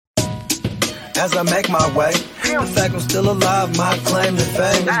as I make my way. The fact I'm still alive, my claim to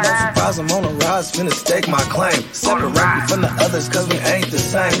fame. It's no surprise I'm on a rise, finna stake my claim. Separate me from the others, cause we ain't the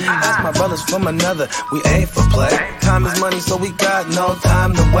same. Ask my brothers from another, we ain't for play. Time is money, so we got no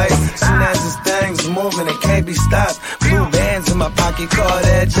time to waste. Soon as this thing's moving, it can't be stopped. Blue bands in my pocket, call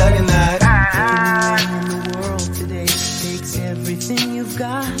that juggernaut. In the world today takes everything you've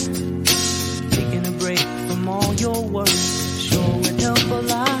got. Taking a break from all your work sure would help a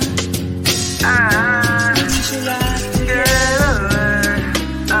lot. Get your life together.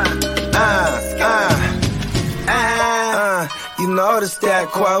 You know the stat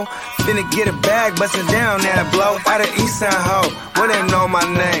quo. Finna get a bag, bustin' down that blow. Out of East Side Ho, where they know my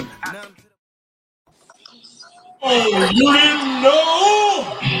name. Oh, you didn't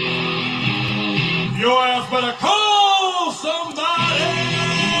know? Your ass better call somebody.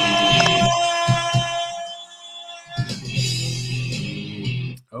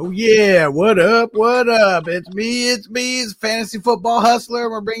 Oh yeah, what up? What up? It's me, it's Fantasy Football Hustler.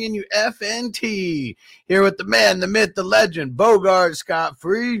 We're bringing you FNT here with the man, the myth, the legend, Bogart Scott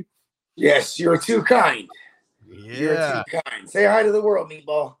Free. Yes, you're too kind. Yeah, you're too kind. Say hi to the world,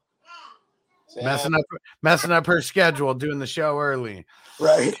 Meatball. Messing up her schedule, doing the show early.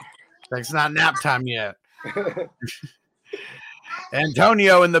 Right. It's not nap time yet.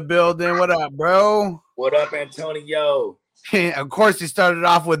 Antonio in the building. What up, bro? What up, Antonio? Of course, he started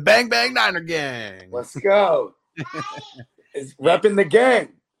off with Bang Bang Niner Gang. Let's go. It's repping the gang.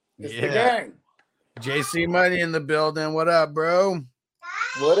 It's the gang. JC Money in the building. What up, bro?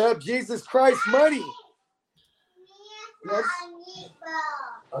 What up, Jesus Christ Money? Yes.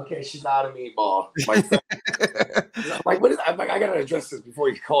 Okay, she's not a meatball. I gotta address this before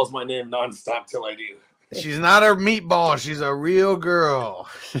he calls my name nonstop till I do. She's not a meatball. She's a real girl.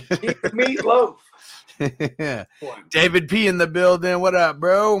 Eat the meatloaf. David P in the building. What up,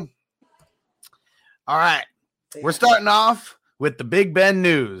 bro? All right. We're starting off with the Big Ben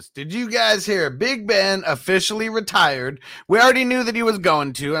news. Did you guys hear? Big Ben officially retired. We already knew that he was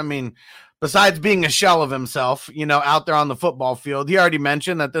going to. I mean, besides being a shell of himself, out there on the football field, he already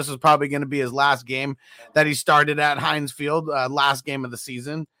mentioned that this was probably going to be his last game that he started at Heinz Field, last game of the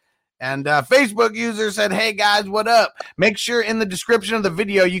season. And Facebook user said, hey, guys, what up? Make sure in the description of the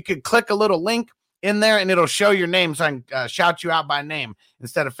video you could click a little link in there and it'll show your name so I can shout you out by name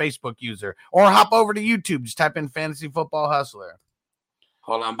instead of Facebook user. Or hop over to YouTube. Just type in Fantasy Football Hustler.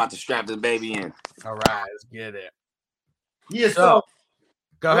 Hold on, I'm about to strap this baby in. All right, let's get it. Yes, so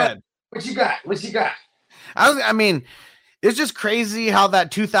go ahead. What you got? I mean, it's just crazy how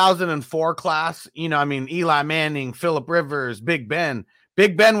that 2004 class, Eli Manning, Phillip Rivers, Big Ben.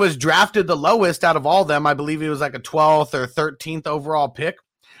 Big Ben was drafted the lowest out of all of them. I believe he was like a 12th or 13th overall pick.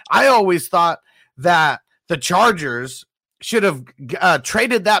 I always thought that the Chargers should have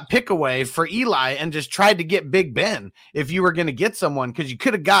traded that pick away for Eli and just tried to get Big Ben if you were going to get someone, because you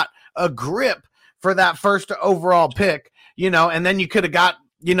could have got a grip for that first overall pick, and then you could have got,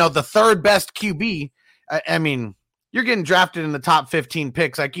 the third best QB. I mean, you're getting drafted in the top 15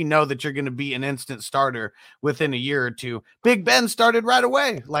 picks. Like, that you're going to be an instant starter within a year or two. Big Ben started right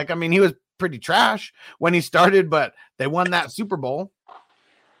away. He was pretty trash when he started, but they won that Super Bowl.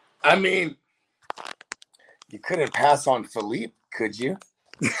 I mean, you couldn't pass on Philippe, could you?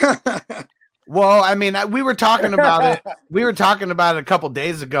 Well, I mean, we were talking about it. We were talking about it a couple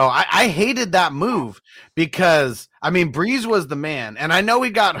days ago. I hated that move because, Breeze was the man. And I know he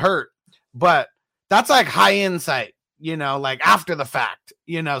got hurt, but that's like high insight, after the fact,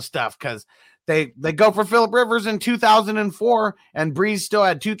 stuff. Because they go for Phillip Rivers in 2004, and Breeze still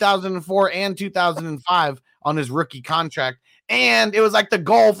had 2004 and 2005 on his rookie contract. And it was like the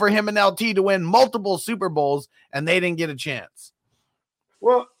goal for him and LT to win multiple Super Bowls, and they didn't get a chance.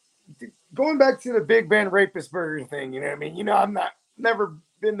 Well, going back to the Big Ben Rapisberger thing, I'm never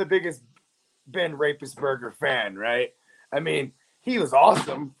been the biggest Ben Rapisberger fan, right? He was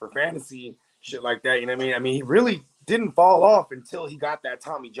awesome for fantasy, shit like that, he really didn't fall off until he got that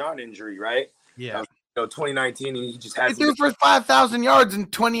Tommy John injury, right? Yeah. 2019, and he just had. He threw for 5,000 yards in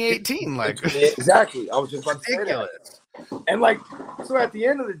 2018. Exactly. I was just about to say that. And so at the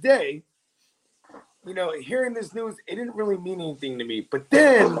end of the day, hearing this news, it didn't really mean anything to me. But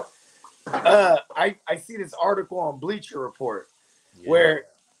then I see this article on Bleacher Report where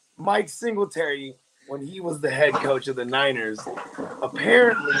Mike Singletary, when he was the head coach of the Niners,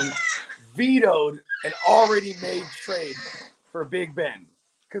 apparently vetoed an already made trade for Big Ben.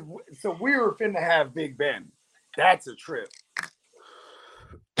 So we were finna have Big Ben. That's a trip.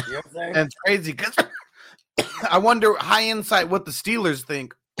 You know what I'm saying? And it's crazy because I wonder, high insight, what the Steelers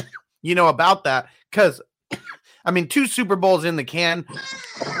think, about that. Because I mean, 2 Super Bowls in the can.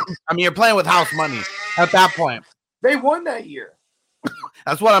 I mean, you're playing with house money at that point. They won that year.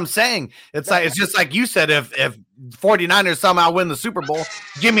 That's what I'm saying. It's just like you said, if 49ers somehow win the Super Bowl,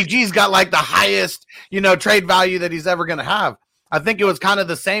 Jimmy G's got like the highest, trade value that he's ever going to have. I think it was kind of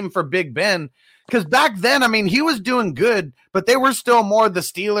the same for Big Ben, because back then, I mean, he was doing good, but they were still more the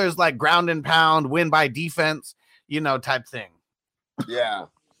Steelers, like ground and pound, win by defense, type thing. Yeah.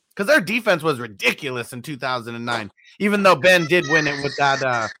 Because their defense was ridiculous in 2009, even though Ben did win it with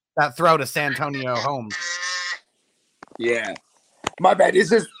that throw to Santonio Holmes. Yeah. My bad. It's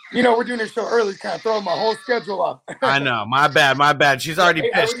just, we're doing this show early, kind of throwing my whole schedule off. I know. My bad. She's already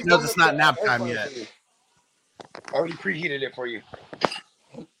pissed. She knows it's not nap time yet. I already preheated it for you.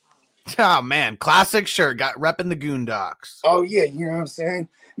 Oh, man. Classic shirt. Got repping the Goondocks. Oh, yeah. You know what I'm saying?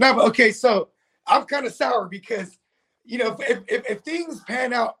 No, but okay. So I'm kind of sour because, if things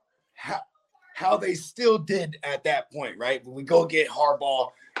pan out how they still did at that point, right? When we go get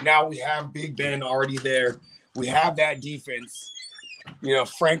Harbaugh, now we have Big Ben already there. We have that defense,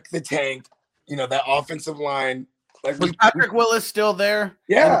 Frank the Tank, that offensive line. Like was Patrick Willis still there?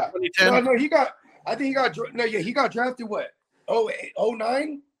 Yeah. No, he got drafted what? 08,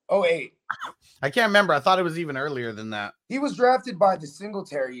 09? 08. I can't remember. I thought it was even earlier than that. He was drafted by the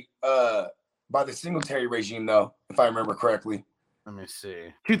Singletary regime, though, if I remember correctly. Let me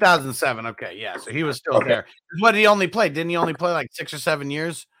see. 2007. Okay, yeah. So he was still there. What did he only play? Didn't he only play like 6 or 7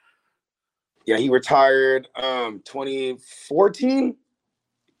 years? Yeah, he retired 2014.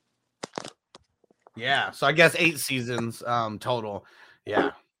 Yeah, so I guess 8 seasons total.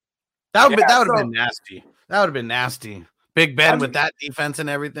 Yeah. That would have been nasty. That would have been nasty. Big Ben with that defense and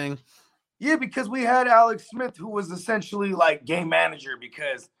everything. Yeah, because we had Alex Smith, who was essentially like game manager,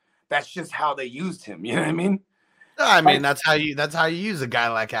 because that's just how they used him. You know what I mean? I mean, that's how you use a guy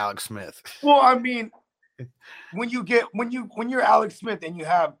like Alex Smith. Well, I mean, when you're Alex Smith and you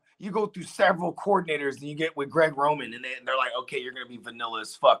go through several coordinators and you get with Greg Roman and they're like, okay, you're gonna be vanilla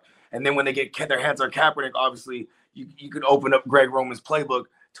as fuck. And then when they get their hands on Kaepernick, obviously you can open up Greg Roman's playbook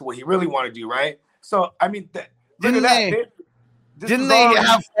to what he really want to do, right? So I mean, didn't they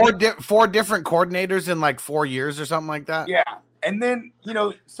have four different coordinators in like 4 years or something like that? Yeah, and then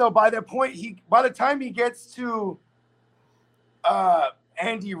so by the time he gets to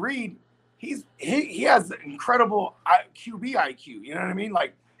Andy Reid, he has incredible QB IQ. You know what I mean?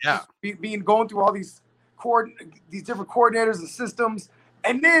 Like, yeah, going through all these different coordinators and systems,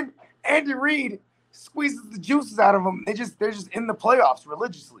 and then Andy Reid squeezes the juices out of them. They're just in the playoffs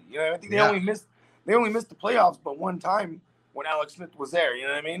religiously. I think they only missed the playoffs, but one time when Alex Smith was there. You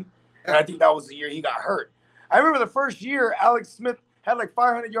know what I mean? And I think that was the year he got hurt. I remember the first year Alex Smith had like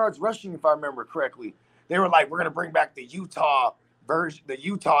 500 yards rushing, if I remember correctly. They were like, we're gonna bring back the Utah version, the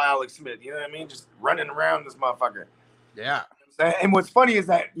Utah Alex Smith. You know what I mean? Just running around this motherfucker. Yeah. And what's funny is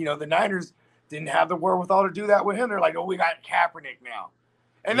that the Niners didn't have the wherewithal to do that with him. They're like, oh, we got Kaepernick now,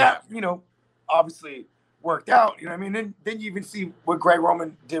 and that obviously worked out. You know what I mean? Then you even see what Greg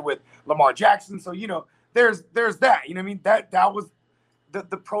Roman did with Lamar Jackson. So there's that. You know what I mean? That was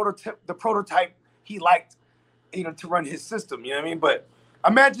the prototype he liked, to run his system. You know what I mean? But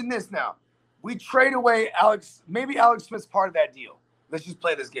imagine this now. We trade away Alex. Maybe Alex Smith's part of that deal. Let's just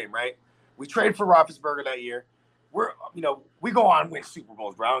play this game, right? We trade for Roethlisberger that year. We go on and win Super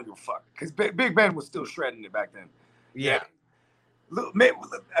Bowls, bro. I don't give a fuck. Because Big Ben was still shredding it back then. Yeah.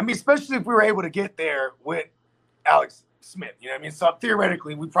 I mean, especially if we were able to get there with Alex Smith. You know what I mean? So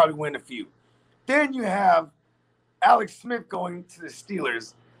theoretically, we probably win a few. Then you have Alex Smith going to the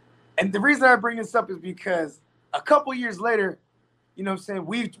Steelers. And the reason I bring this up is because a couple years later,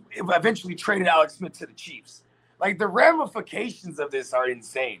 we eventually traded Alex Smith to the Chiefs. Like, the ramifications of this are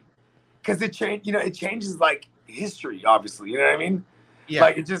insane. Because it changes like history, obviously. You know what I mean? Yeah.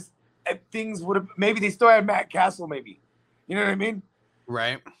 Like, things would have, maybe they still had Matt Castle, maybe. You know what I mean?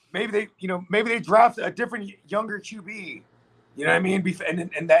 Right. Maybe they draft a different younger QB. You know what I mean?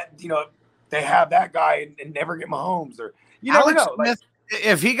 And that, they have that guy and never get Mahomes, or Alex Smith,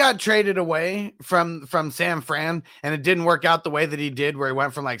 if he got traded away from San Fran and it didn't work out the way that he did, where he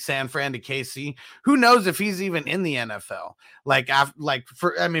went from like San Fran to KC, who knows if he's even in the NFL?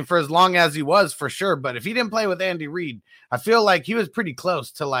 For as long as he was, for sure. But if he didn't play with Andy Reid, I feel like he was pretty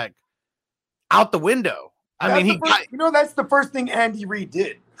close to like out the window. That's the first thing Andy Reid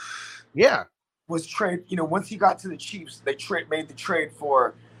did. Yeah, was trade. Once he got to the Chiefs, they made the trade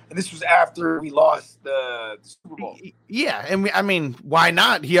for. And this was after we lost the Super Bowl. Yeah, and why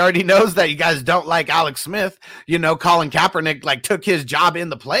not? He already knows that you guys don't like Alex Smith. Colin Kaepernick like took his job in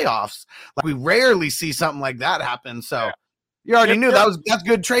the playoffs. Like, we rarely see something like that happen. So you already knew that's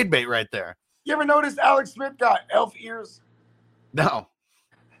good trade bait right there. You ever notice Alex Smith got elf ears? No.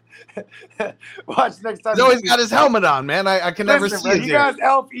 Watch next time. He's always got his helmet on, man. I can never see bro, his he ears. got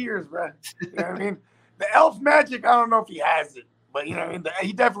elf ears, bro. You know what I mean? The elf magic, I don't know if he has it, but you know what I mean?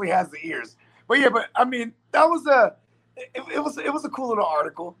 He definitely has the ears. But yeah, but I mean, that was it was a cool little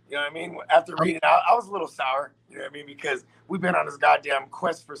article. You know what I mean? After reading it out, I was a little sour, you know what I mean? Because we've been on this goddamn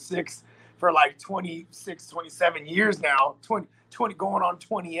quest for 6 for like 26, 27 years now, 20 going on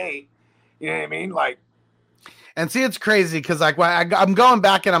 28. You know what I mean? Like, and see, it's crazy because like I'm going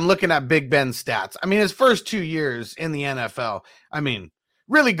back and I'm looking at Big Ben's stats. I mean, his first 2 years in the NFL, I mean,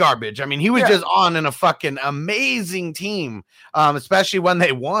 really garbage. I mean, he was just on in a fucking amazing team, especially when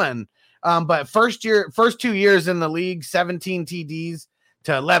they won. But first 2 years in the league, 17 TDs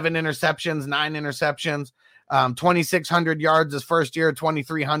to 11 interceptions, 9 interceptions, 2,600 yards his first year,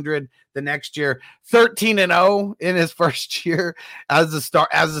 2,300 the next year, 13-0 in his first year as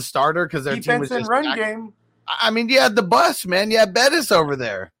a starter because their team was just run game. I mean, you had the bus, man. You had Bettis over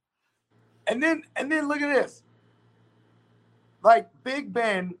there. And then look at this. Like Big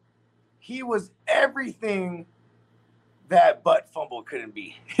Ben, he was everything that butt fumble couldn't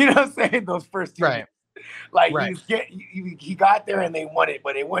be. You know what I'm saying? Those first 2 Right. years. Like right. he got there and they won it,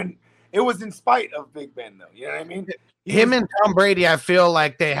 but it was in spite of Big Ben though. You know what I mean? Him and Tom Brady, I feel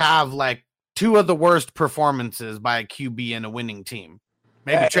like they have like 2 of the worst performances by a QB in a winning team.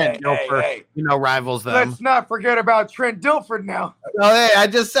 Maybe Trent Dilfer, rivals them. Let's not forget about Trent Dilfer now. Oh, hey, I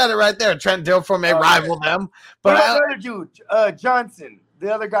just said it right there. Trent Dilfer may rival them. But the other dude, Johnson,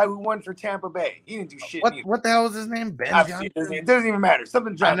 the other guy who won for Tampa Bay, he didn't do shit. What the hell was his name? Ben Johnson? It doesn't even matter.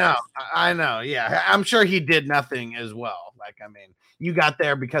 Something Johnson. I know. Yeah, I'm sure he did nothing as well. Like, I mean, you got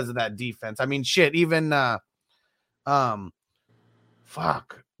there because of that defense. I mean, shit. Even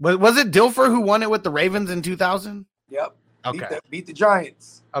fuck. Was it Dilfer who won it with the Ravens in 2000? Yep. Okay. Beat the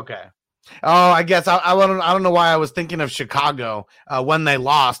Giants. Okay. Oh, I guess I don't know why I was thinking of Chicago when they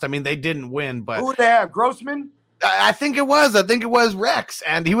lost. I mean, they didn't win, but who would they have? Grossman? I think it was Rex,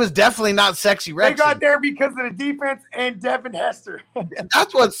 and he was definitely not sexy Rex. They got there because of the defense and Devin Hester.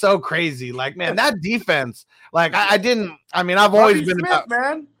 That's what's so crazy. Like, man, that defense. Like, I've always been Smith,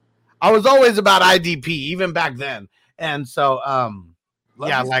 man. I was always about IDP even back then, and so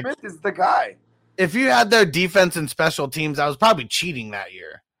Smith is the guy. If you had their defense and special teams, I was probably cheating that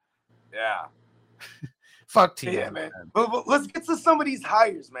year. Yeah. Fuck team. Yeah, man. But let's get to some of these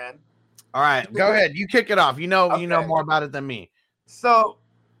hires, man. All right, go ahead. You kick it off. You know more about it than me. So,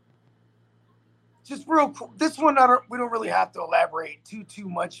 just real cool. This one, we don't really have to elaborate too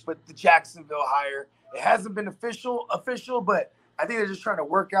much. But the Jacksonville hire, it hasn't been official, but I think they're just trying to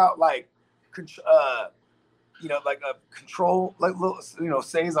work out like control, like little,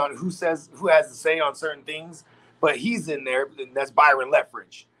 says on who has to say on certain things. But he's in there, and that's Byron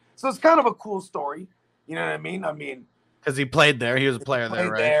Leftwich. So it's kind of a cool story. You know what I mean? Because he played there, he was a player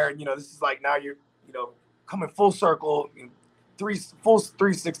there, right? There, this is like now you're, coming full circle, full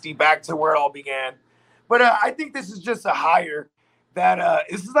 360 back to where it all began. But I think this is just a hire that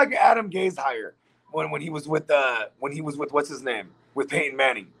this is like Adam Gase hire when he was with what's his name, with Peyton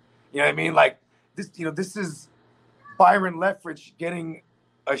Manning. You know what I mean? Like this, this is Byron Leftwich getting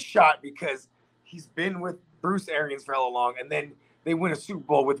a shot because he's been with Bruce Arians for hella long, and then they win a Super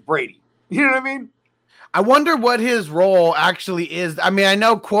Bowl with Brady. You know what I mean? I wonder what his role actually is. I mean, I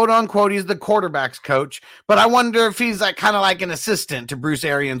know, quote unquote, he's the quarterback's coach, but I wonder if he's like kind of like an assistant to Bruce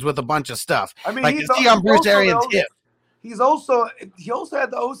Arians with a bunch of stuff. I mean, like, is he on Bruce Arians' hip? He also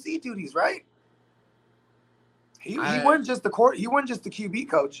had the OC duties, right? He wasn't just the He wasn't just the QB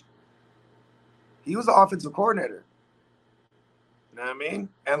coach. He was the offensive coordinator. You know what I mean?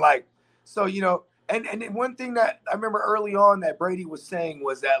 And like, so and then one thing that I remember early on that Brady was saying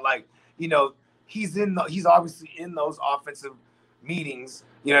was that like, he's obviously in those offensive meetings,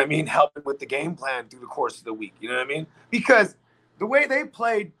 you know what I mean, helping with the game plan through the course of the week, you know what I mean? Because the way they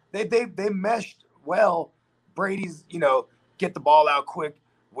played, they meshed well. Brady's, get the ball out quick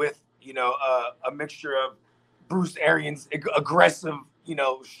with, a mixture of Bruce Arians aggressive,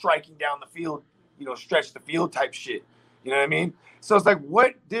 striking down the field, stretch the field type shit. You know what I mean? So it's like,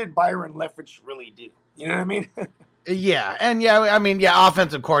 what did Byron Leftwich really do? You know what I mean? Yeah, and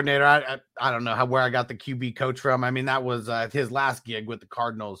offensive coordinator. I don't know where I got the QB coach from. I mean, that was his last gig with the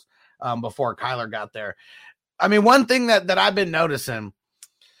Cardinals before Kyler got there. I mean, one thing that I've been noticing,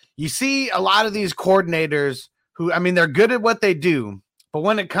 you see a lot of these coordinators who, I mean, they're good at what they do, but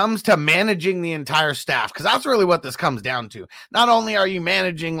when it comes to managing the entire staff, because that's really what this comes down to. Not only are you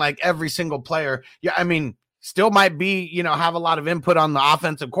managing like every single player, still might be, have a lot of input on the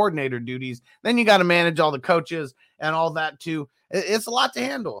offensive coordinator duties. Then you got to manage all the coaches and all that too. It's a lot to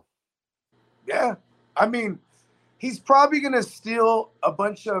handle. Yeah. I mean, he's probably going to steal a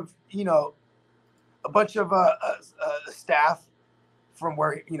bunch of staff from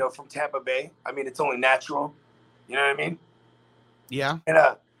from Tampa Bay. I mean, it's only natural. You know what I mean? Yeah. And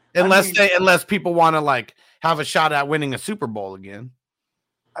unless people want to like have a shot at winning a Super Bowl again.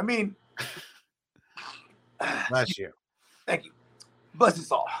 I mean, Bless you. Thank you. Bless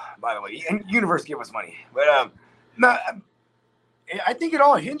us all, by the way. And universe give us money. But I think it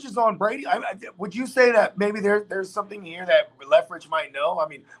all hinges on Brady. Would you say that maybe there's something here that Leftwich might know? I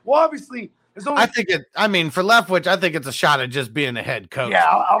mean, well, obviously, there's only. For Leftwich, I think it's a shot at just being a head coach. Yeah,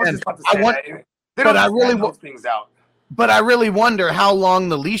 I was just about to say that. They don't those things out. But I really wonder how long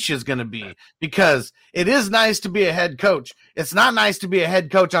the leash is going to be, because it is nice to be a head coach. It's not nice to be a head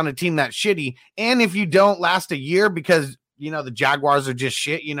coach on a team that's shitty. And if you don't last a year because, the Jaguars are just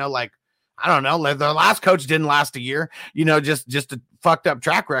shit, like, I don't know, their last coach didn't last a year, just a fucked up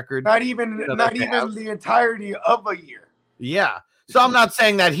track record. Not even the entirety of a year. Yeah. So I'm not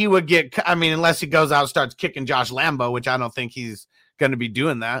saying that he would unless he goes out and starts kicking Josh Lambo, which I don't think he's going to be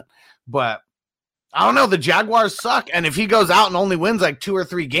doing that. But I don't know. The Jaguars suck. And if he goes out and only wins like 2 or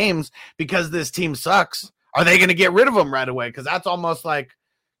 3 games because this team sucks, are they going to get rid of him right away? Because that's almost like,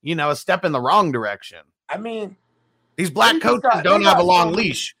 a step in the wrong direction. I mean, these black coaches don't have a long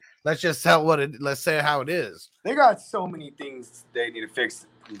leash. Let's just let's say how it is. They got so many things they need to fix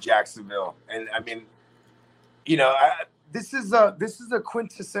in Jacksonville. And I mean, this is a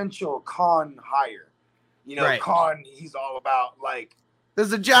quintessential Khan hire. Right. Khan, he's all about like, this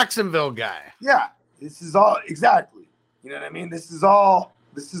is a Jacksonville guy. Yeah. This is all exactly. You know what I mean? This is all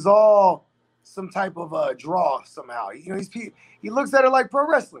some type of draw somehow. He looks at it like pro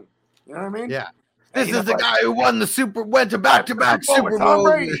wrestling. You know what I mean? Yeah. This is the guy who went to back-to-back Super Bowl.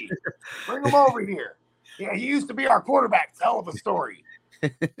 Brady. Bring him over here. Yeah, he used to be our quarterback. It's a hell of a story. You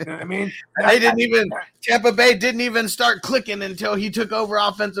know what I mean? Tampa Bay didn't even start clicking until he took over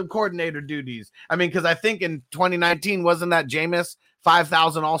offensive coordinator duties. I mean, because I think in 2019, wasn't that Jameis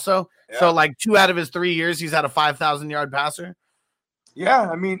 5,000 also? Yeah. So like 2 out of his 3 years, he's had a 5,000-yard passer. Yeah,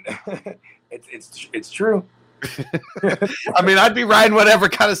 I mean, it's true. I mean, I'd be riding whatever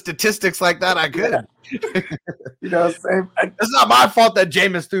kind of statistics like that I could. Same. It's not my fault that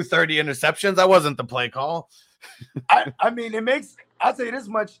Jameis threw 30 interceptions. That wasn't the play call. I mean, I'll say this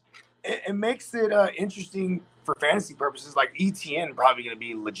much. It makes it interesting for fantasy purposes. Like ETN probably going to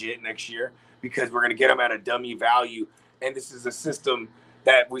be legit next year because we're going to get him at a dummy value. And this is a system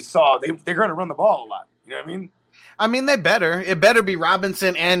that we saw. They're going to run the ball a lot. You know what I mean? I mean, they better. It better be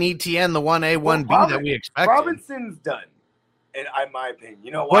Robinson and ETN, the 1A, 1B that we expect. Robinson's done, in my opinion.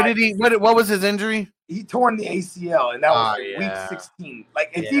 You know why? What was his injury? He torn the ACL, and that was week 16.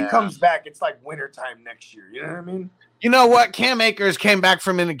 Like, if he comes back, it's like wintertime next year. You know what I mean? You know what? Cam Akers came back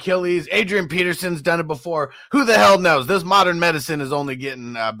from an Achilles. Adrian Peterson's done it before. Who the hell knows? This modern medicine is only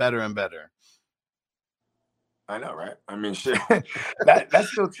getting better and better. I know, right? I mean, shit. that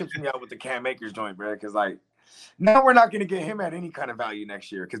still trips me out with the Cam Akers joint, bro, because, like, now we're not going to get him at any kind of value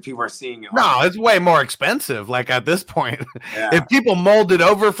next year because people are seeing it. No, it's way more expensive. Like at this point, if people mold it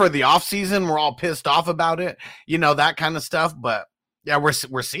over for the offseason, we're all pissed off about it, that kind of stuff. But yeah,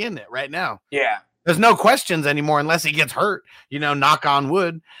 we're seeing it right now. Yeah. There's no questions anymore unless he gets hurt, knock on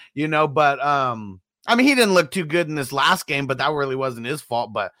wood, but I mean, he didn't look too good in this last game, but that really wasn't his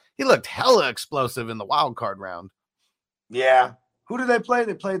fault. But he looked hella explosive in the wild card round. Yeah. Who did they play?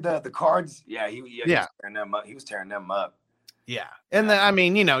 They played the Cards. Yeah, he was tearing them up. He was tearing them up. Yeah, and then I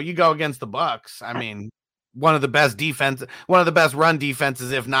mean, you go against the Bucks. I mean, one of the best run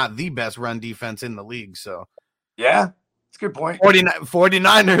defenses, if not the best run defense in the league. So, yeah, it's a good point.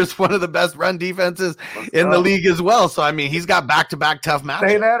 49ers, one of the best run defenses in the league as well. So, I mean, he's got back-to-back tough matchups.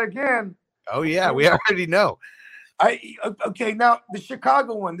 Say that again. Oh yeah, we already know. Okay, now the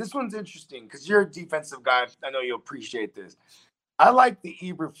Chicago one. This one's interesting because you're a defensive guy. I know you'll appreciate this. I like the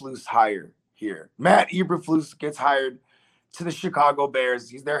Eberflus hire here. Matt Eberflus gets hired to the Chicago Bears.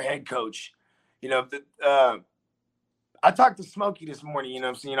 He's their head coach. I talked to Smokey this morning.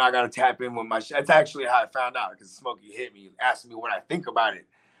 I got to tap in with my. That's actually how I found out because Smokey hit me, asked me what I think about it,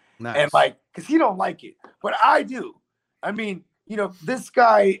 and because he don't like it, but I do. I mean, this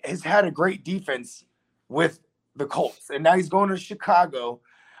guy has had a great defense with the Colts, and now he's going to Chicago.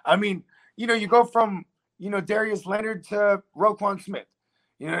 I mean, you go from Darius Leonard to Roquan Smith.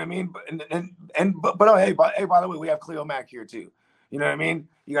 You know what I mean? But hey, by the way, we have Khalil Mack here too. You know what I mean?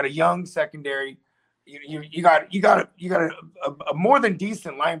 You got a young secondary. You got a more than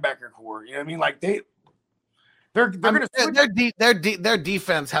decent linebacker core. You know what I mean? Like their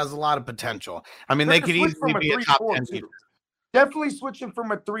defense has a lot of potential. I mean, they could easily be a top 10 team. Definitely switching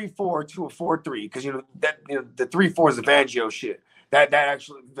from a 3-4 to a 4-3 because the 3-4 is the Fangio shit. That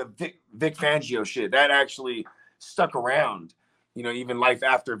actually the Vic Fangio shit that actually stuck around. Even life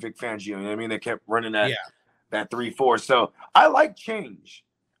after Vic Fangio. You know what I mean? They kept running that 3-4. So I like change.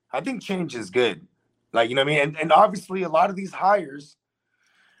 I think change is good. Like, you know what I mean? And obviously a lot of these hires.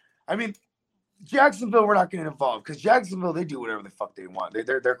 I mean, Jacksonville, we're not getting involved because Jacksonville, they do whatever the fuck they want.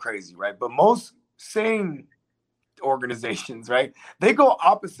 They're crazy, right? But most sane organizations, right? They go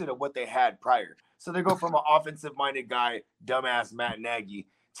opposite of what they had prior. So they go from an offensive-minded guy, dumbass Matt Nagy,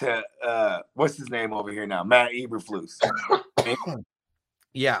 to what's his name over here now? Matt Eberflus.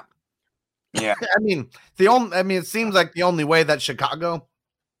 Yeah. Yeah. It seems like the only way that Chicago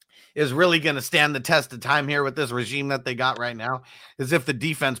is really going to stand the test of time here with this regime that they got right now is if the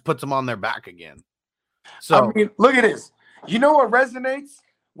defense puts them on their back again. So look at this. You know what resonates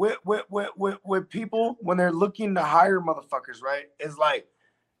with people when they're looking to hire motherfuckers, right? Is like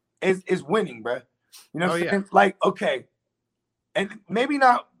is winning, bro. You know what I'm saying? Like, okay. And maybe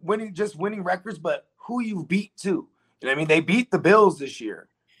not winning records, but who you beat too. You know what I mean? They beat the Bills this year,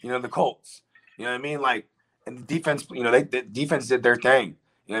 the Colts. You know what I mean? Like, and the defense, the defense did their thing.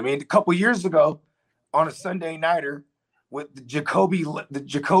 You know what I mean? A couple years ago on a Sunday nighter with the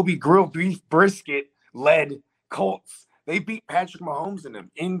Jacoby grilled beef brisket led Colts. They beat Patrick Mahomes and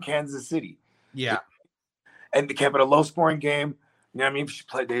them in Kansas City. Yeah. And they kept it a low scoring game. You know what I mean?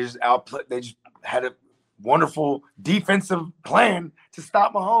 They just had a wonderful defensive plan to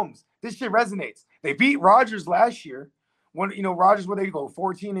stop Mahomes. This shit resonates. They beat Rodgers last year. Rodgers, where they go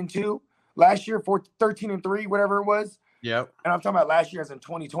 14-2 last year, 13-3, whatever it was. Yep. And I'm talking about last year as in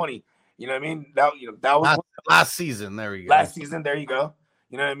 2020. You know what I mean? That was last season. There we go. Last season, there you go.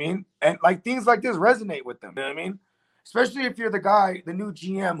 You know what I mean? And like things like this resonate with them. You know what I mean? Especially if you're the guy, the new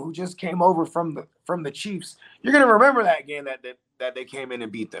GM who just came over from the Chiefs. You're gonna remember that game that they came in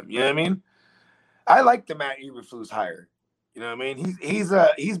and beat them. You know what I mean? I like the Matt Eberflus hire. You know what I mean?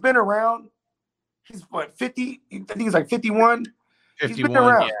 He's been around. He's what 50? I think he's like 51. 51. He's been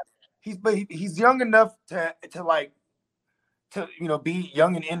around. Yeah. He's young enough to be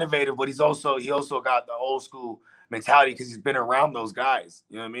young and innovative, but he also got the old school mentality because he's been around those guys.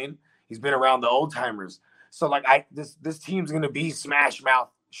 You know what I mean? He's been around the old timers. So like this team's gonna be smash mouth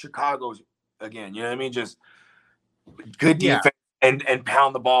Chicago again. You know what I mean? Just good defense and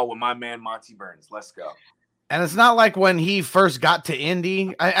pound the ball with my man Monty Burns. Let's go. And it's not like when he first got to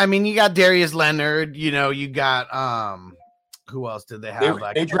Indy. I mean, you got Darius Leonard. You got who else did they have?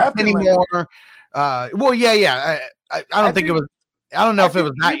 They drafted anymore. Well, yeah. I don't think it was. I don't know if it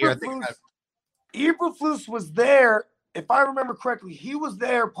was that year. I think Eberflus was there. If I remember correctly, he was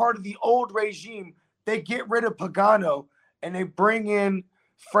there part of the old regime. They get rid of Pagano and they bring in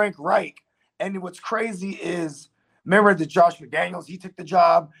Frank Reich. And what's crazy is, remember the Josh McDaniels, he took the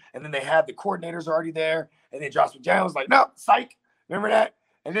job, and then they had the coordinators already there, and then Josh McDaniels was like, no, psych. Remember that?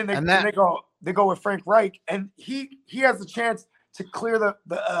 And then they go with Frank Reich, and he has the chance to clear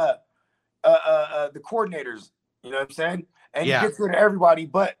the coordinators. You know what I'm saying? And he gets rid of everybody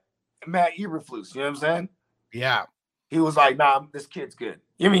but Matt Eberflus. You know what I'm saying? Yeah. He was like, nah, this kid's good.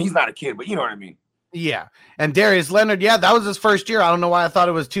 I mean, he's not a kid, but you know what I mean. Yeah. And Darius Leonard, that was his first year. I don't know why I thought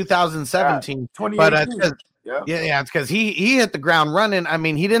it was 2017. 2018. But it's because he hit the ground running. I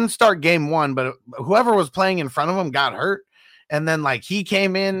mean, he didn't start game one, but whoever was playing in front of him got hurt. And then like he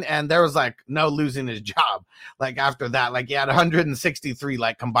came in and there was like no losing his job. Like after that, like he had 163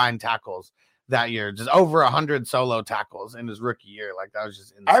 like combined tackles that year, just over 100 solo tackles in his rookie year. Like that was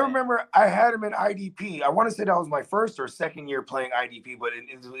just insane. I remember I had him in IDP. I want to say that was my first or second year playing IDP, but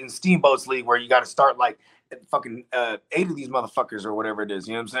in Steamboat's league where you got to start like fucking 8 of these motherfuckers or whatever it is.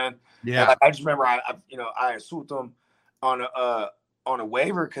 You know what I'm saying? Yeah. I just remember I assumed him on a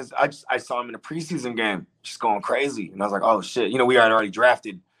waiver because I saw him in a preseason game just going crazy, and I was like, oh shit, we had already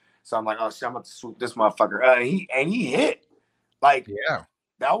drafted, so I'm like, oh shit, I'm about to swoop this motherfucker. He hit like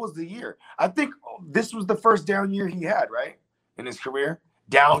That was the year. I think this was the first down year he had, right? In his career.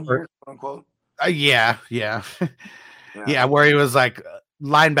 Down year, quote unquote. Yeah, where he was like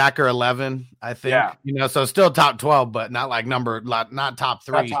linebacker 11, I think. Yeah. So still top 12, but not like not top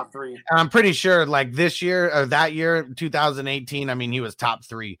 3. Not top 3. And I'm pretty sure like this year or that year, 2018, I mean, he was top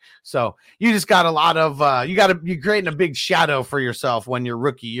 3. So you just got a lot of you're creating a big shadow for yourself when your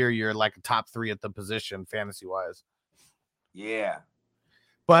rookie year, you're like a top 3 at the position fantasy wise. Yeah.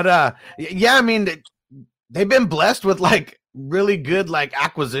 But I mean, they've been blessed with like really good like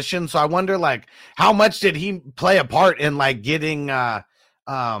acquisition. So I wonder like how much did he play a part in like getting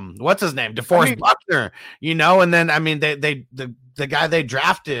what's his name, DeForest Buckner, and then I mean the guy they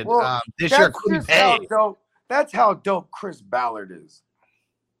drafted this year. That's how dope Chris Ballard is.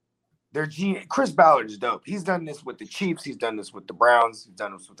 Chris Ballard is dope. He's done this with the Chiefs. He's done this with the Browns. He's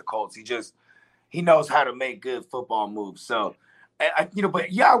done this with the Colts. He knows how to make good football moves. So,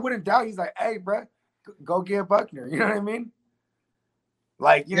 but yeah, I wouldn't doubt. He's like, hey, bro, go get Buckner. You know what I mean?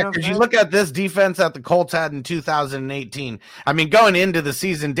 Like, because you look at this defense that the Colts had in 2018. I mean, going into the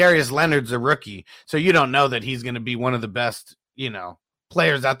season, Darius Leonard's a rookie, so you don't know that he's going to be one of the best,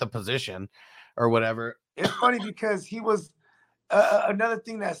 players at the position or whatever. It's funny because he was another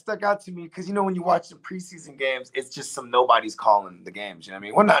thing that stuck out to me because, when you watch the preseason games, it's just some nobodies calling the games. You know what I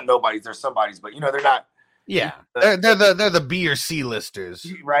mean? Well, not nobodies, there's somebodies, but, they're not. Yeah, they're the B or C listers.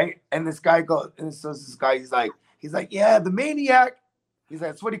 Right? And this guy he's like, yeah, the maniac. He's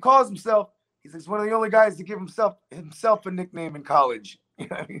like, that's what he calls himself. He's like, he's one of the only guys to give himself a nickname in college. You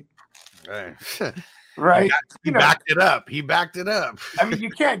know what I mean? Right. Right. He backed it up. I mean, you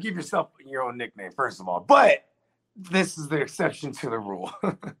can't give yourself your own nickname, first of all, but this is the exception to the rule.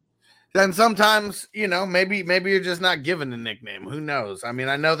 Then sometimes, maybe you're just not given a nickname. Who knows? I mean,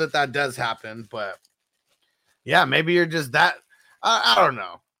 I know that does happen, but yeah, maybe you're just that. I don't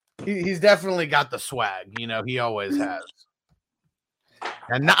know. He's definitely got the swag. He always has.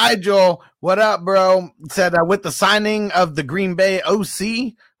 And Nigel, what up, bro? Said with the signing of the Green Bay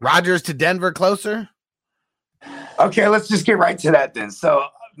OC, Rodgers to Denver closer. Okay, let's just get right to that then. So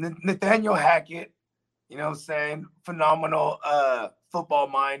Nathaniel Hackett, phenomenal football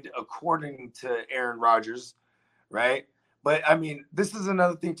mind according to Aaron Rodgers, right? But I mean, this is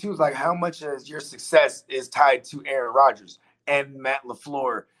another thing too, is like how much of your success is tied to Aaron Rodgers and Matt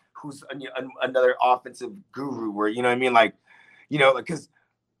LaFleur, who's another offensive guru, where because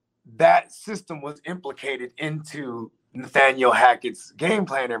that system was implicated into Nathaniel Hackett's game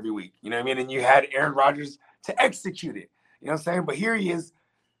plan every week. You know what I mean? And you had Aaron Rodgers to execute it. You know what I'm saying? But here he is.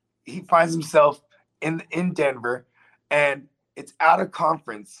 He finds himself in Denver, and it's out of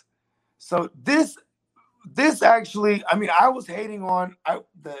conference. So this actually, I mean, I was hating on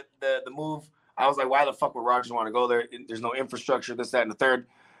the move. I was like, why the fuck would Rodgers want to go there? There's no infrastructure, this, that, and the third.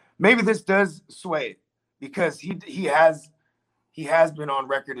 Maybe this does sway it because he has been on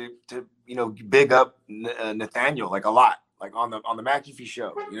record to big up Nathaniel like a lot, like on the McAfee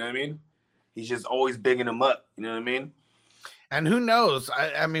show. You know what I mean? He's just always bigging him up. You know what I mean? And who knows?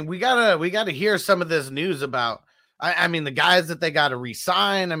 I mean, we gotta hear some of this news about. I mean, the guys that they got to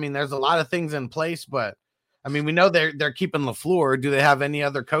re-sign. I mean, there's a lot of things in place, but I mean, we know they're keeping LaFleur. Do they have any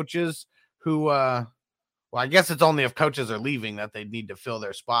other coaches who? Well, I guess it's only if coaches are leaving that they need to fill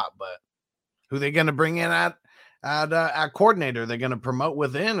their spot. But who they going to bring in at coordinator? Are they going to promote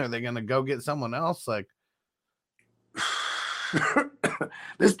within? Or are they going to go get someone else? Like,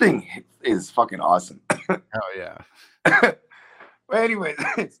 this thing is fucking awesome. Oh yeah. But anyways,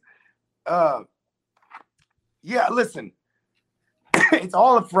 yeah. Listen, it's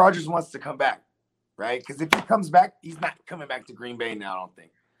all if Rodgers wants to come back, right? Because if he comes back, he's not coming back to Green Bay now. I don't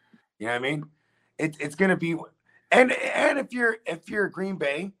think. You know what I mean? It's gonna be, and if you're Green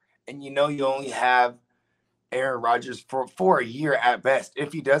Bay and you only have Aaron Rodgers for a year at best,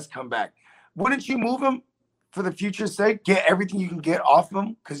 if he does come back, wouldn't you move him for the future's sake? Get everything you can get off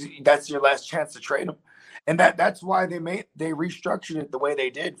him because that's your last chance to trade him, and that's why they restructured it the way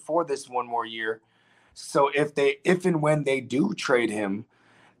they did for this one more year. So if and when they do trade him,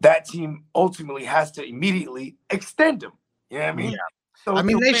 that team ultimately has to immediately extend him. You know what I mean? Yeah. So I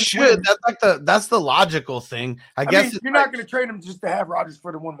mean, they should. That's the logical thing. I guess you're not going to trade him just to have Rodgers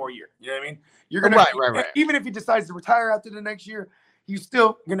for the one more year. You know what I mean? You're going to right. Even if he decides to retire after the next year, you're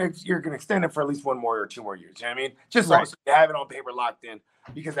going to extend it for at least one more or 2 more years. You know what I mean? Just so you have it on paper locked in,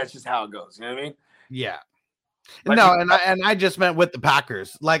 because that's just how it goes. You know what I mean? Yeah. But no, and I just meant with the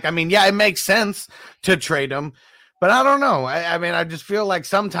Packers. Like, I mean, yeah, it makes sense to trade them, but I don't know. I mean, I just feel like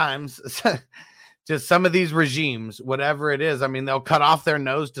sometimes just some of these regimes, whatever it is, I mean, they'll cut off their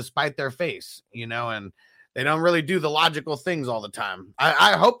nose to spite their face, and they don't really do the logical things all the time.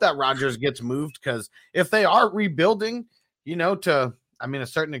 I hope that Rodgers gets moved, because if they are rebuilding, to a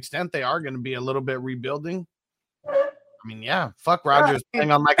certain extent, they are going to be a little bit rebuilding. I mean, yeah, fuck Rodgers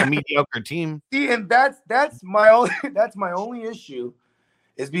playing on like a mediocre team. See, and that's my only issue,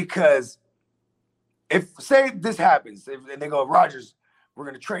 is because if, say this happens, and they go, Rodgers, we're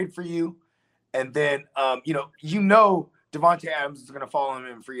going to trade for you, and then Devontae Adams is going to follow him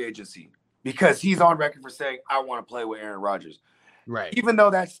in free agency because he's on record for saying, I want to play with Aaron Rodgers. Right. Even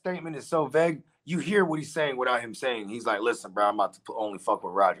though that statement is so vague, you hear what he's saying without him saying. He's like, listen, bro, I'm about to only fuck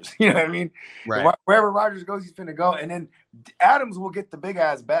with Rodgers. You know what I mean? Right. Wherever Rodgers goes, he's finna go. And then Adams will get the big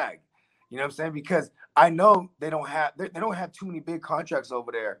ass bag. You know what I'm saying? Because I know they don't have too many big contracts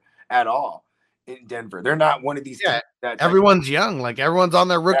over there at all. in Denver. They're not one of these. Yeah, that everyone's young. Like everyone's on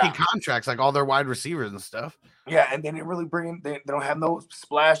their rookie Yeah. contracts, like all their wide receivers and stuff. Yeah, and they didn't really bring in. They don't have no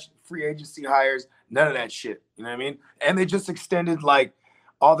splash free agency hires. None of that shit. You know what I mean? And they just extended like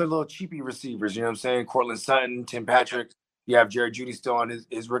all their little cheapy receivers. You know what I'm saying? Cortland Sutton, Tim Patrick. You have Jerry Jeudy still on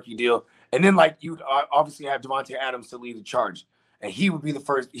his rookie deal, and then like you obviously have Devontae Adams to lead the charge, and he would be the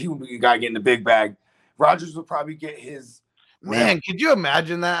first. He would be the guy getting the big bag. Rodgers would probably get his. Man, could you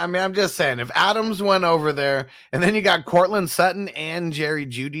imagine that? I mean, I'm just saying, if Adams went over there, and then you got Cortland Sutton and Jerry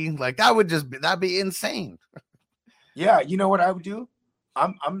Jeudy, like that'd be insane. Yeah, you know what I would do?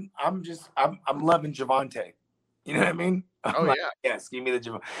 I'm loving Javonte. You know what I mean? Oh like, yeah. Yes, give me the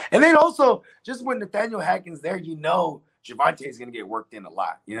Javonte. And then also, just when Nathaniel Hacken's there, you know Javonte is going to get worked in a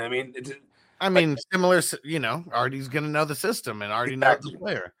lot. You know what I mean? Similar. You know, Artie's going to know the system and already knows the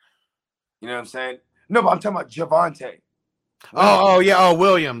player. You know what I'm saying? No, but I'm talking about Javonte. Oh yeah. Oh,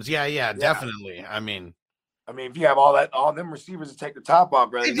 Williams. Yeah, definitely. I mean, if you have all them receivers to take the top off,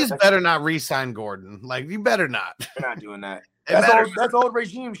 brother, they just better not re-sign Gordon. Like, you better not. They're not doing that. That's old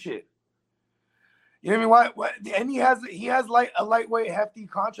regime shit. You know what I mean? What? And he has like a lightweight, hefty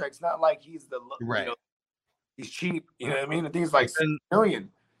contract. It's not like he's the right. You know, he's cheap. You know what I mean? I think it's like $6 million.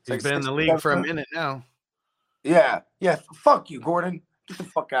 He's been in the league for a minute now. Yeah. Fuck you, Gordon. Get the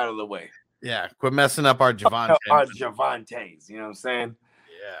fuck out of the way. Yeah, quit messing up our Javonte. Our Javantes, you know what I'm saying?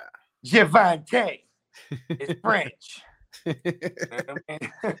 Yeah. Javonte. It's French. You know what I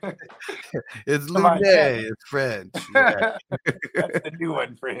mean? It's Lude. It's French. Yeah. That's the new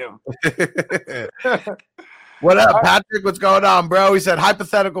one for him. What up, Patrick? What's going on, bro? He said,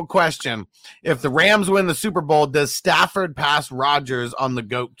 hypothetical question. If the Rams win the Super Bowl, does Stafford pass Rodgers on the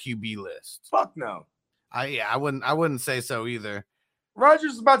GOAT QB list? Fuck no. I wouldn't say so either.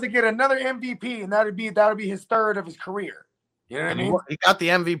 Rodgers is about to get another MVP, and that'll be his third of his career. You know what I mean? He got the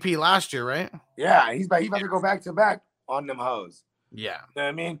MVP last year, right? Yeah, he's about to go back to back on them hoes. Yeah. You know what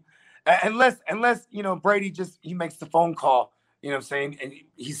I mean? Unless you know, Brady he makes the phone call, you know what I'm saying? And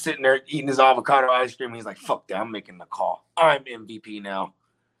he's sitting there eating his avocado ice cream. And he's like, fuck that, I'm making the call. I'm MVP now.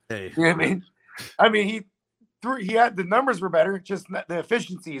 Hey. You know what I mean? He had the numbers were better, just the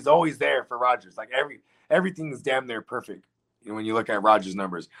efficiency is always there for Rodgers. Like everything is damn near perfect when you look at Rodgers'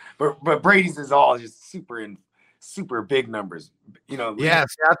 numbers. But Brady's is all just super big numbers. You know,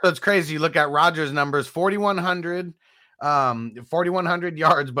 yes, that's what's crazy. You look at Rodgers' numbers, 4,100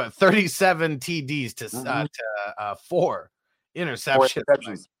 yards, but 37 TDs to 4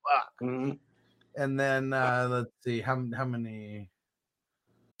 interceptions. Mm-hmm. And then let's see how many.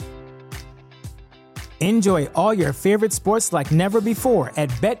 Enjoy all your favorite sports like never before at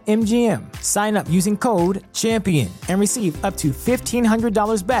BetMGM. Sign up using code CHAMPION and receive up to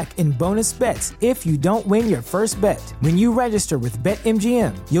 $1,500 back in bonus bets if you don't win your first bet. When you register with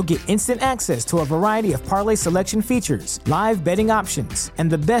BetMGM, you'll get instant access to a variety of parlay selection features, live betting options, and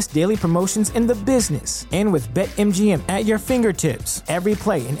the best daily promotions in the business. And with BetMGM at your fingertips, every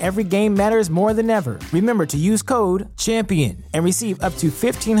play and every game matters more than ever. Remember to use code CHAMPION and receive up to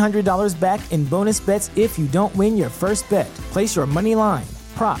 $1,500 back in bonus bets if you don't win your first bet. Place your money line,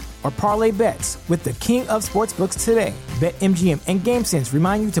 prop, or parlay bets with the king of sportsbooks today. BetMGM and GameSense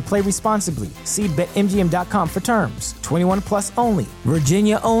remind you to play responsibly. See BetMGM.com for terms. 21 plus only.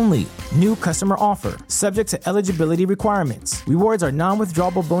 Virginia only. New customer offer. Subject to eligibility requirements. Rewards are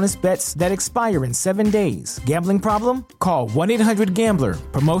non-withdrawable bonus bets that expire in 7 days. Gambling problem? Call 1-800-GAMBLER.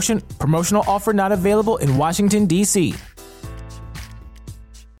 Promotional offer not available in Washington, D.C.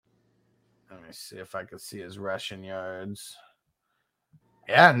 See if I could see his rushing yards.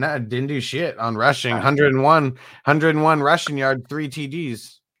 Yeah, no, didn't do shit on rushing. 101 rushing yards, 3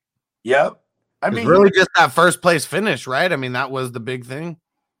 TDs. Yep. I mean, really just that first place finish, right? I mean, that was the big thing.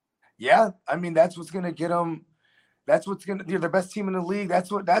 Yeah. I mean, that's what's going to get him. That's what's going to be the best team in the league.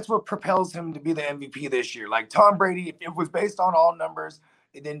 That's what propels him to be the MVP this year. Like Tom Brady, if it was based on all numbers,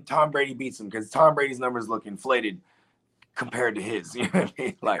 then Tom Brady beats him because Tom Brady's numbers look inflated compared to his, you know what I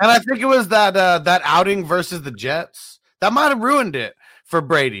mean? Like, and I think it was that outing versus the Jets that might have ruined it for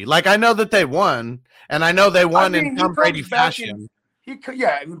Brady. Like, I know that they won, and I know they won in Tom Brady fashion.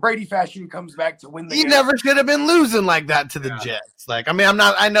 In Brady fashion, he comes back to win the game. Never should have been losing like that to the Jets. Like, I mean,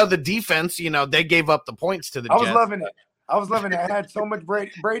 I know the defense, you know, they gave up the points to the Jets. I was loving it. I had so much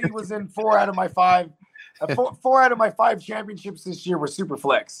Brady. Brady was in 4 out of my 5. 4 out of my 5 championships this year were super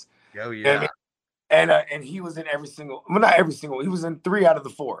flex. Oh, yeah. And he was in every single, well, not every single, he was in 3 out of the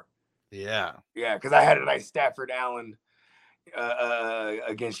 4. Yeah. Yeah, because I had a nice Stafford Allen,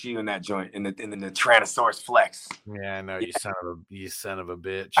 against you in that joint in the Tyrannosaurus Flex. Yeah, I know you son of a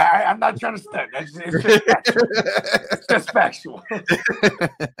bitch. I'm not trying to stunt. It's just factual.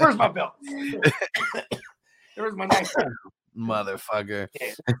 Where's my belt? Where's my knife? Motherfucker.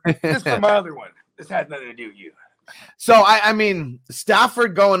 Yeah. This for my other one. This has nothing to do with you. So I mean,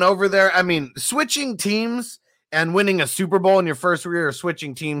 Stafford going over there. I mean, switching teams and winning a Super Bowl in your first year, or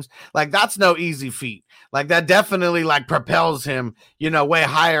switching teams, like that's no easy feat. Like that definitely like propels him, way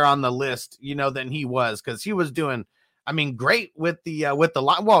higher on the list, than he was, because he was doing, I mean, great with the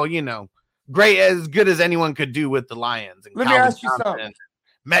well, great, as good as anyone could do with the Lions. And let me ask you something.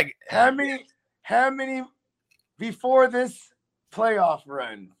 How many before this playoff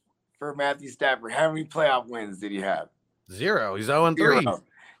run for Matthew Stafford? How many playoff wins did he have? 0. He's 0-3.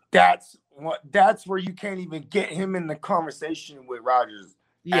 That's where you can't even get him in the conversation with Rodgers.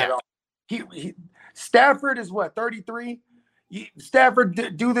 Yeah. Stafford is what, 33?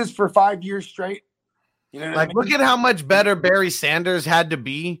 Stafford do this for 5 years straight. Look at how much better Barry Sanders had to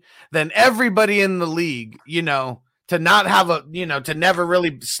be than everybody in the league, to not have to never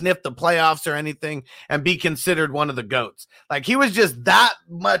really sniff the playoffs or anything and be considered one of the GOATs. Like he was just that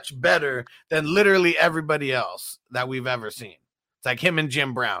much better than literally everybody else that we've ever seen. It's like him and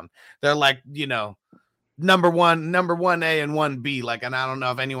Jim Brown. They're like, number 1A and 1B. Like, and I don't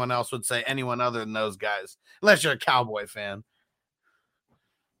know if anyone else would say anyone other than those guys, unless you're a Cowboy fan.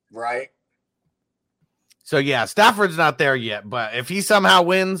 Right. So yeah, Stafford's not there yet, but if he somehow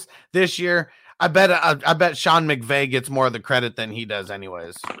wins this year, I bet Sean McVay gets more of the credit than he does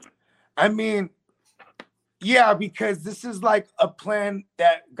anyways. I mean, yeah, because this is like a plan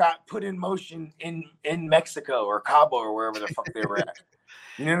that got put in motion in Mexico or Cabo or wherever the fuck they were at.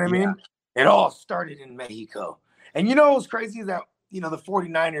 You know what I mean? It all started in Mexico. And what's crazy is that, the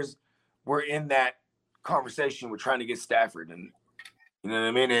 49ers were in that conversation with trying to get Stafford. And you know what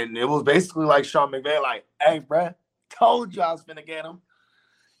I mean? And it was basically like Sean McVay, like, hey, bruh, told you I was finna get him.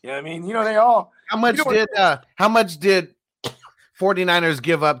 You know what I mean? They all. How much did 49ers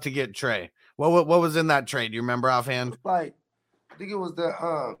give up to get Trey? What was in that trade? Do you remember offhand? Like, I think it was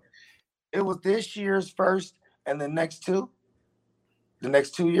it was this year's first and the next 2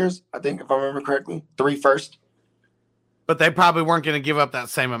 years, I think, if I remember correctly, 3 first. But they probably weren't going to give up that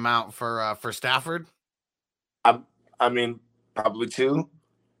same amount for Stafford. I mean, probably 2,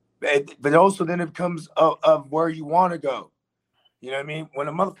 but also then it becomes of where you want to go. You know what I mean? When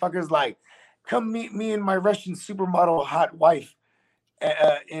a motherfucker's like, come meet me and my Russian supermodel hot wife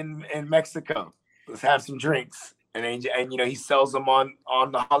in Mexico. Let's have some drinks. And he sells them on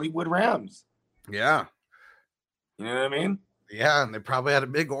the Hollywood Rams. Yeah. You know what I mean? Yeah, and they probably had a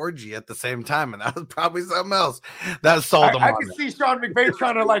big orgy at the same time, and that was probably something else that sold them. I can see Sean McVay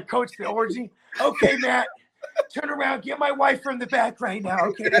trying to coach the orgy. Okay, Matt, turn around, get my wife from the back right now.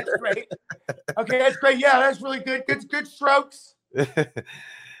 Okay, that's great. Okay, that's great. Yeah, that's really good. Good strokes.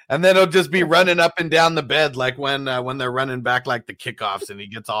 And then he'll just be running up and down the bed like when they're running back like the kickoffs, and he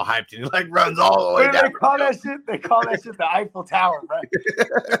gets all hyped and he runs all the way down. They call that shit the Eiffel Tower, right?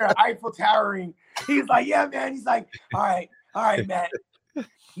 They're Eiffel Towering. He's like, yeah, man. He's like, all right, Matt.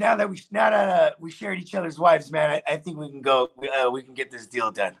 Now that we shared each other's wives, man, I think we can go. We can get this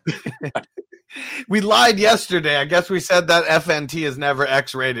deal done. We lied yesterday. I guess we said that FNT is never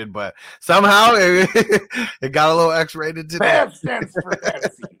X-rated, but somehow it got a little X-rated today. That stands for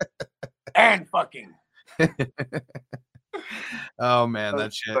fantasy and fucking. Oh man,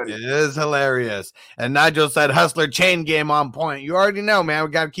 that shit is hilarious. And Nigel said, "Hustler chain game on point." You already know, man.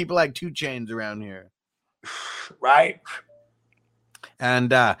 We got to keep it like 2 chains around here, right?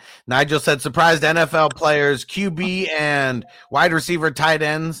 And Nigel said, surprised NFL players, QB and wide receiver tight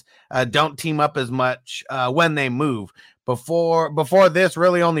ends don't team up as much when they move. Before this,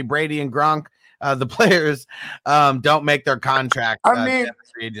 really only Brady and Gronk, the players don't make their contract free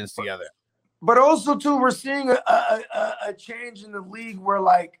agents together. But also, too, we're seeing a change in the league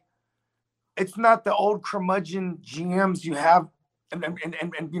where, it's not the old curmudgeon GMs you have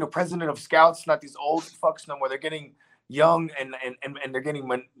and president of scouts, not these old fucks no more. They're getting young and they're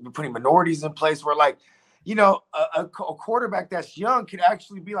putting minorities in place where a quarterback that's young could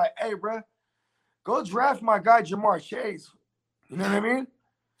actually be like, hey, bro, go draft my guy Jamar Chase. You know what I mean?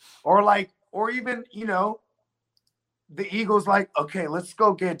 Or even the Eagles okay, let's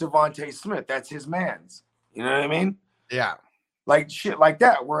go get Devontae Smith. That's his man's. You know what I mean? Yeah. Shit like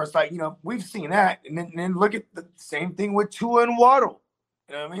that, where it's we've seen that, and then look at the same thing with Tua and Waddle.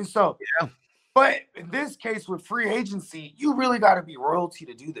 You know what I mean? So yeah. But in this case, with free agency, you really got to be royalty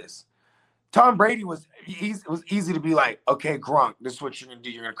to do this. Tom Brady was easy to be like, okay, Gronk, this is what you're going to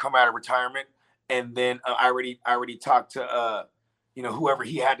do. You're going to come out of retirement and then I already talked to whoever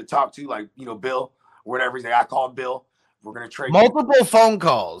he had to talk to, like Bill or whatever. He's like, I called Bill. We're gonna trade. Multiple phone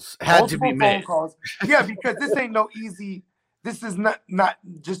calls had to be made. Yeah, because this ain't no easy. This is not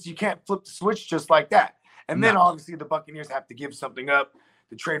just, you can't flip the switch just like that. And then obviously the Buccaneers have to give something up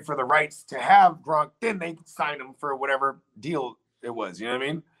to trade for the rights to have Gronk. Then they can sign him for whatever deal it was. You know what I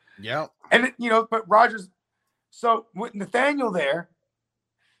mean? Yeah. And but Rodgers. So with Nathaniel Hatchett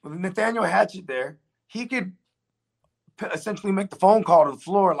there, he could essentially make the phone call to the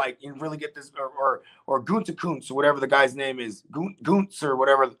floor, like, and really get this, or Gunther or whatever the guy's name is, Guntz or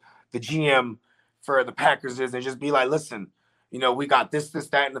whatever the GM for the Packers is, and just be like, listen, we got this,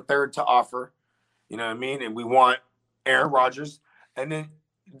 that, and the third to offer. You know what I mean? And we want Aaron Rodgers. And then,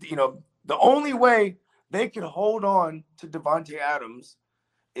 the only way they could hold on to Davante Adams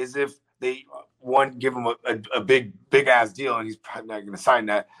is if they give him a big ass deal, and he's probably not going to sign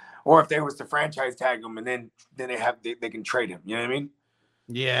that. Or if they was to franchise tag him, and then they can trade him. You know what I mean?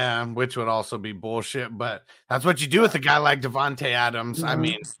 Yeah, which would also be bullshit. But that's what you do with a guy like Davante Adams. Mm-hmm. I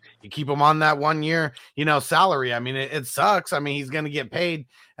mean, you keep him on that 1 year, salary. I mean, it sucks. I mean, he's going to get paid,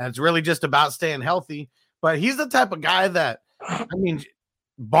 and it's really just about staying healthy. But he's the type of guy that, I mean,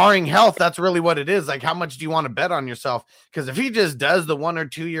 barring health, that's really what it is. Like, how much do you want to bet on yourself? Because if he just does the 1 or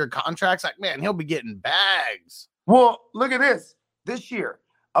 2 year contracts, like, man, he'll be getting bags. Well, look at this. This year,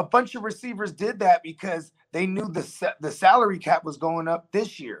 a bunch of receivers did that because they knew the salary cap was going up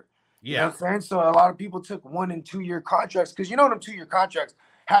this year. Yeah. You know what I'm saying? So a lot of people took 1 and 2 year contracts, because them 2 year contracts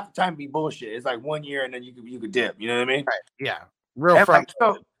half the time be bullshit. It's like 1 year and then you could dip. You know what I mean? Right. Yeah. Real front.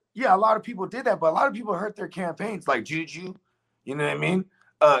 So yeah, a lot of people did that, but a lot of people hurt their campaigns, like Juju. You know what I mean?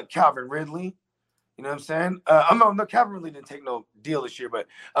 Calvin Ridley. You know what I'm saying? No, Calvin Ridley didn't take no deal this year, but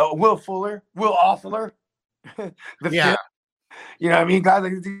Will Offler. Yeah. You know what I mean? Guys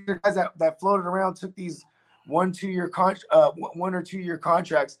like these guys that floated around, took these 1 or 2 year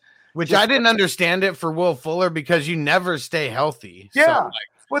contracts. Which I didn't understand it for Will Fuller, because you never stay healthy. Yeah. So,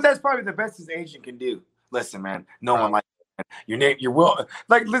 well, that's probably the best his agent can do. Listen, man, no one likes that. Your name, your Will.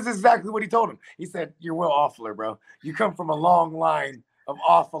 Like, this is exactly what he told him. He said, "You're Will Offler, bro. You come from a long line of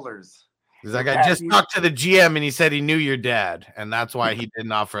Offlers." He's like, I just talked to the GM, and he said he knew your dad, and that's why he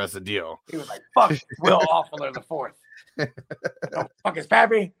didn't offer us a deal. He was like, "Fuck Will Offler the fourth." Oh, fuck his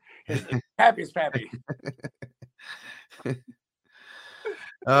pappy. His pappy.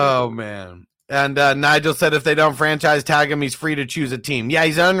 Oh man. And Nigel said if they don't franchise tag him, he's free to choose a team. Yeah,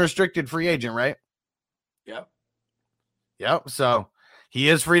 he's an unrestricted free agent, right? Yep. So he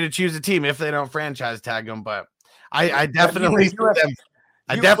is free to choose a team if they don't franchise tag him. But I definitely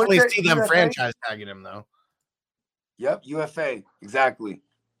see them franchise tagging him though. Yep, UFA, exactly.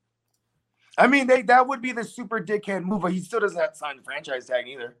 I mean, that would be the super dickhead move, but he still doesn't have to sign the franchise tag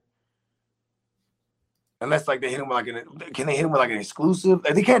either. Unless, like, they hit him with can they hit him with like an exclusive?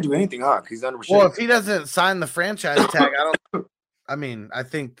 They can't do anything, huh? Because he's unrestricted. Well, if he doesn't sign the franchise tag, I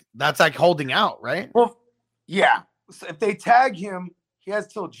think that's like holding out, right? Well, yeah. So if they tag him, he has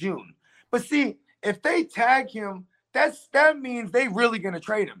till June. But see, if they tag him, that means they really gonna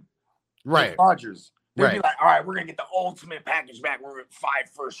trade him, right? Rodgers. They'd right. be like, all right, we're gonna get the ultimate package back. We're at 5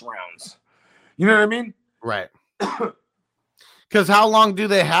 first rounds. You know what I mean? Right. Because how long do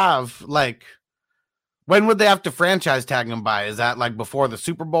they have? Like, when would they have to franchise tag him by? Is that like before the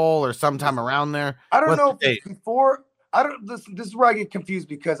Super Bowl or sometime around there? I don't know if it's before. I don't. This is where I get confused,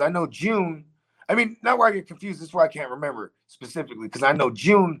 because I know June. I mean, not where I get confused. This is where I can't remember specifically, because I know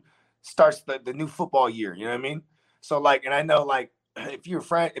June starts the new football year. You know what I mean? So like, and I know like if you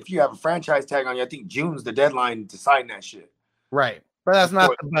have a franchise tag on you, I think June's the deadline to sign that shit. Right. But that's not.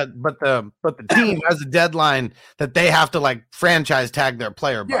 But the team has a deadline that they have to like franchise tag their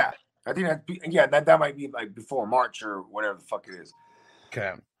player by. Yeah, I think that might be like before March or whatever the fuck it is.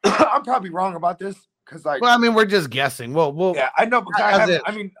 Okay, I'm probably wrong about this, because like. Well, I mean, we're just guessing. Well, yeah, I know, because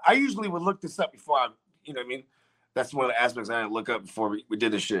I usually would look this up before you know what I mean. That's one of the aspects I didn't look up before we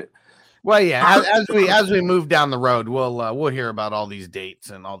did this shit. Well, yeah, as we move down the road, we'll hear about all these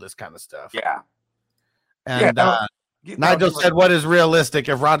dates and all this kind of stuff. Yeah, and. Nigel said, what is realistic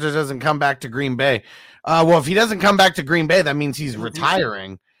if Rodgers doesn't come back to Green Bay? Well, if he doesn't come back to Green Bay, that means he's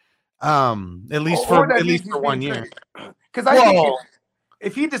retiring. At least for 1 year. Because I think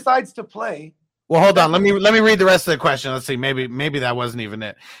if he decides to play. Well, hold on. Let me read the rest of the question. Let's see. Maybe that wasn't even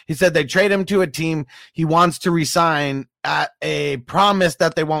it. He said they trade him to a team he wants to resign at a promise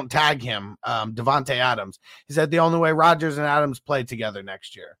that they won't tag him, Davante Adams. He said the only way Rodgers and Adams play together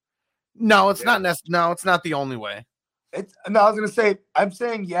next year. No, it's not. No, it's not the only way. I was gonna say, I'm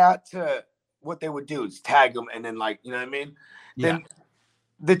saying to what they would do is tag them, and then, like, you know what I mean? Yeah. Then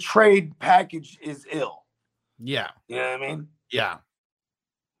the trade package is ill. Yeah. You know what I mean? Yeah.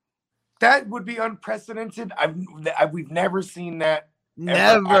 That would be unprecedented. We've never seen that.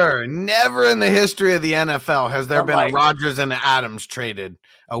 Never in the history of the NFL has there been like, Rodgers and Adams traded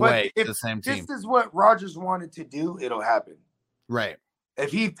away to the same team. This is what Rodgers wanted to do. It'll happen. Right.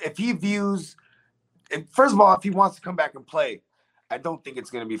 If he views, first of all, if he wants to come back and play, I don't think it's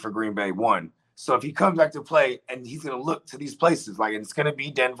going to be for Green Bay, one. So if he comes back to play and he's going to look to these places, like it's going to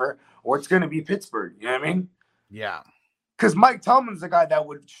be Denver or it's going to be Pittsburgh. You know what I mean? Yeah. Because Mike Tomlin's the guy that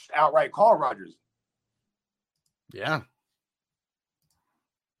would outright call Rodgers. Yeah.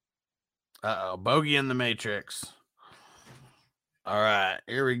 Uh-oh, bogey in the Matrix. All right,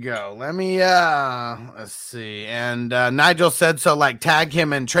 here we go. Let me let's see. And Nigel said so, like tag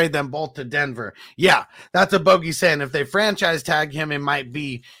him and trade them both to Denver. Yeah, that's a bogey saying if they franchise tag him, it might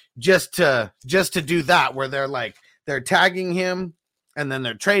be just to do that, where they're tagging him and then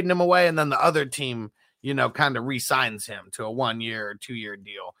they're trading him away, and then the other team, kind of re-signs him to a 1-year or 2-year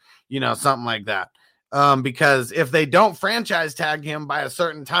deal, something like that. Because if they don't franchise tag him by a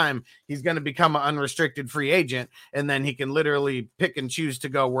certain time, he's going to become an unrestricted free agent, and then he can literally pick and choose to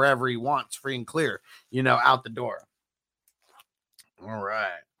go wherever he wants, free and clear, out the door. All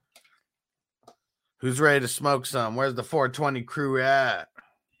right. Who's ready to smoke some? Where's the 420 crew at?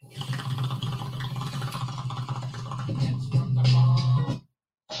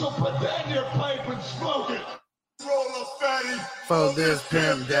 So put that in your pipe and smoke it. Roll a fatty. For this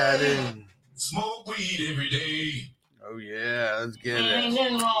pimp daddy. Smoke weed every day. Oh, yeah. Let's get it. Ain't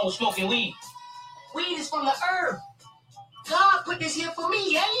nothing wrong with smoking weed. Weed is from the herb. God put this here for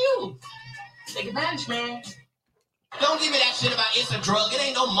me and you. Take advantage, man. Don't give me that shit about it's a drug. It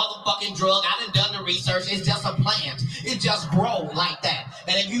ain't no motherfucking drug. I done the research. It's just a plant. It just grows like that.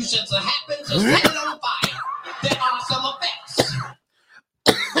 And if you should happen to set it on fire, there are some effects.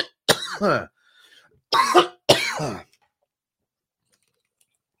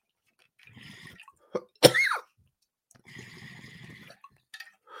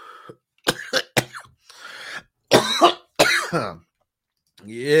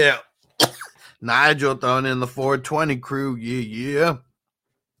 Yeah. Nigel throwing in the 420 crew. Yeah.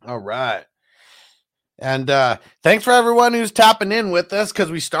 All right. And thanks for everyone who's tapping in with us, because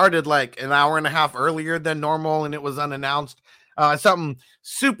we started like an hour and a half earlier than normal and it was unannounced. Something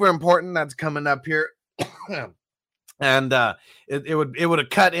super important that's coming up here. And it would have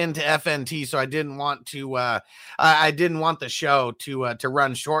cut into FNT, so I didn't want to I didn't want the show to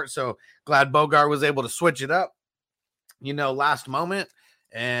run short. So glad Bogart was able to switch it up, last moment.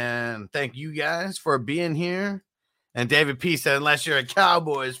 And thank you guys for being here. And David P said, unless you're a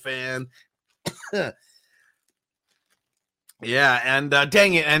Cowboys fan. Yeah, and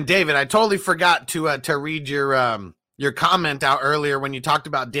dang it. And David, I totally forgot to read your comment out earlier when you talked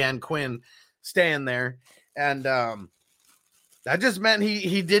about Dan Quinn staying there. And that just meant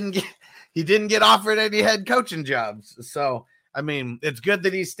he didn't get offered any head coaching jobs. So, I mean, it's good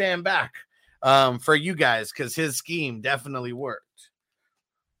that he's staying back for you guys, because his scheme definitely worked.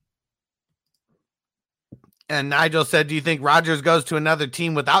 And Nigel said, do you think Rodgers goes to another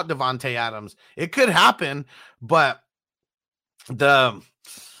team without Davante Adams? It could happen, but the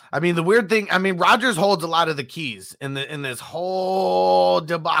weird thing, Rodgers holds a lot of the keys in this whole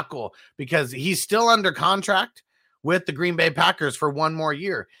debacle, because he's still under contract with the Green Bay Packers for 1 more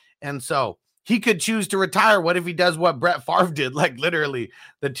year. And so he could choose to retire. What if he does what Brett Favre did? Like literally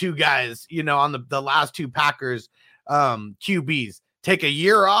the two guys, on the last 2 Packers QBs take a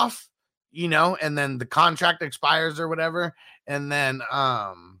year off, and then the contract expires or whatever. And then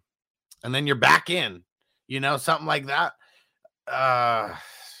you're back in, something like that.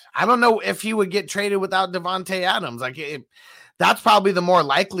 I don't know if he would get traded without Davante Adams. That's probably the more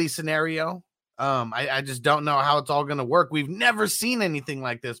likely scenario. I just don't know how it's all going to work. We've never seen anything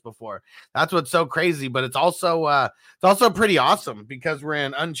like this before. That's what's so crazy, but it's also pretty awesome, because we're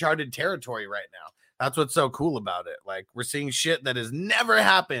in uncharted territory right now. That's what's so cool about it. Like, we're seeing shit that has never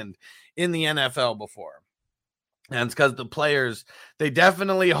happened in the NFL before. And it's because the players, they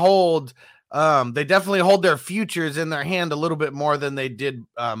definitely hold their futures in their hand a little bit more than they did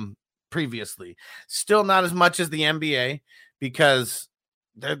previously. Still not as much as the NBA, because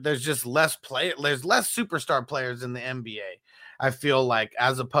there's just less there's less superstar players in the NBA. I feel like,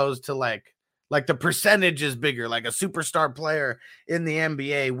 as opposed to like the percentage is bigger. Like a superstar player in the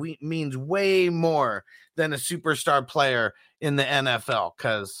NBA means way more than a superstar player in the NFL,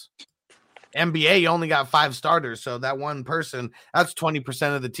 because NBA, you only got 5 starters. So that one person, that's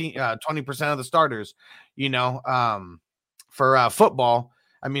 20% of the team, 20% of the starters, for football.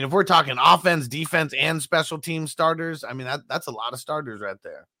 I mean, if we're talking offense, defense, and special team starters, I mean, that's a lot of starters right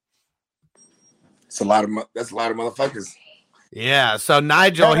there. That's a lot of motherfuckers. Yeah. So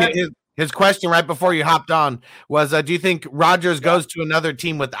Nigel, his question right before you hopped on was, do you think Rodgers goes to another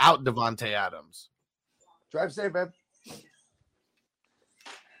team without Davante Adams? Drive safe, man.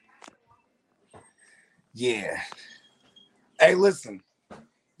 Yeah. Hey, listen.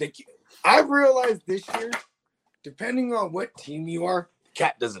 I realized this year, depending on what team you are,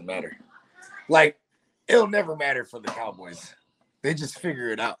 cap doesn't matter. Like, it'll never matter for the Cowboys. They just figure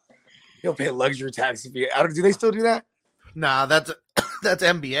it out. He'll pay a luxury tax if you. Do they still do that? Nah, that's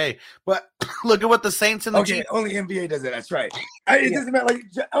NBA. But look at what the Saints and the Chiefs. Only NBA does it. That's right. It doesn't matter. Like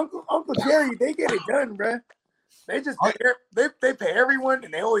Uncle Jerry, they get it done, bro. They just they pay everyone,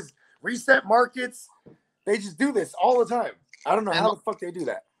 and they always reset markets. They just do this all the time. I don't know how the fuck they do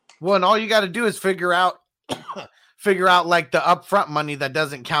that. Well, and all you got to do is figure out like the upfront money that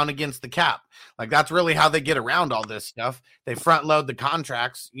doesn't count against the cap. Like that's really how they get around all this stuff. They front load the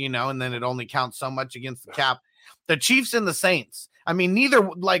contracts, and then it only counts so much against the cap. The Chiefs and the Saints. I mean, neither,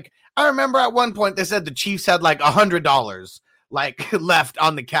 like, I remember at one point they said the Chiefs had like $100 like left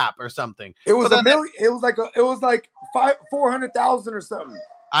on the cap or something. It was $1 million. It was like 400,000 or something.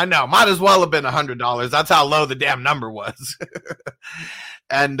 I know, might as well have been $100. That's how low the damn number was.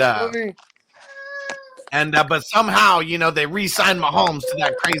 But somehow, they re-signed Mahomes to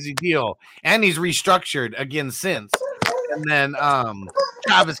that crazy deal, and he's restructured again since. And then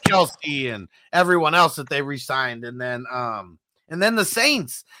Travis Kelce and everyone else that they re-signed, and then the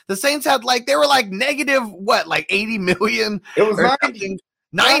Saints. The Saints had they were negative like 80 million. It was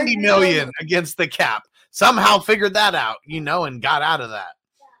 90 million against the cap. Somehow figured that out, and got out of that.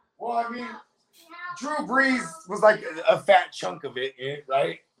 Well, I mean, Drew Brees was like a fat chunk of it,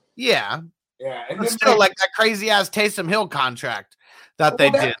 right? Yeah. Yeah. And then still that crazy ass Taysom Hill contract that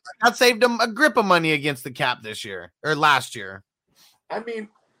they did. That saved them a grip of money against the cap this year or last year. I mean,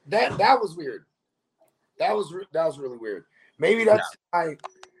 that was weird. That was really weird. Maybe that's why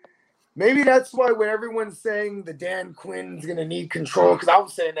when everyone's saying the Dan Quinn's gonna need control, because I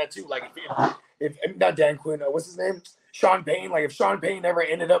was saying that too. Like if not Dan Quinn, what's his name? Sean Payne. Like if Sean Payne ever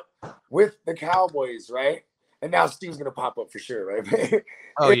ended up with the Cowboys, right? And now Steve's gonna pop up for sure, right?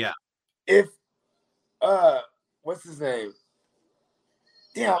 If what's his name?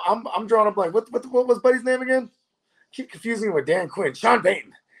 Damn, I'm drawing a blank. What was Buddy's name again? Keep confusing him with Dan Quinn. Sean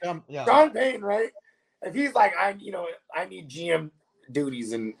Payton. Sean Payton, right? If he's like, I need GM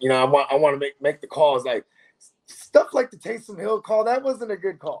duties, and I want to make the calls, like stuff like the Taysom Hill call. That wasn't a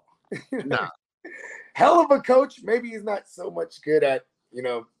good call. Nah. Hell of a coach. Maybe he's not so much good at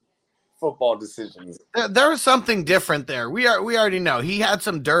football decisions. There was something different there. We already know he had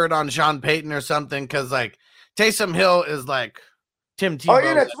some dirt on Sean Payton or something, because like Taysom Hill is like Tim Tebow. Oh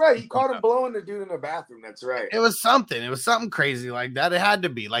yeah, that's right. He caught him blowing the dude in the bathroom. That's right. It was something crazy like that. It had to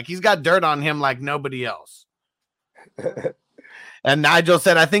be like he's got dirt on him like nobody else. And Nigel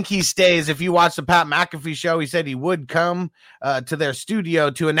said, I think he stays. If you watch the Pat McAfee show, he said he would come to their studio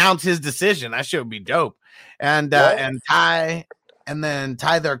to announce his decision. That shit would be dope. And Ty,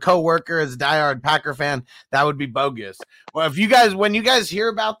 their coworker, is a diehard Packer fan. That would be bogus. Well, when you guys hear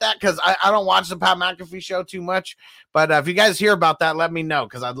about that, because I don't watch the Pat McAfee show too much, but if you guys hear about that, let me know,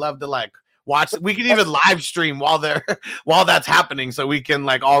 because I'd love to watch. We can even live stream while that's happening, so we can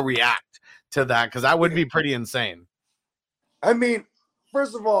all react to that, because that would be pretty insane. I mean,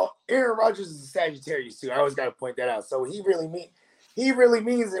 first of all, Aaron Rodgers is a Sagittarius too. I always got to point that out. So he really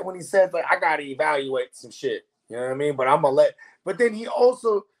means it when he says I got to evaluate some shit. You know what I mean? But I'm gonna But then he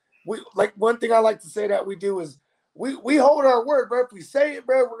also, one thing I like to say that we do is we hold our word, bro. If we say it,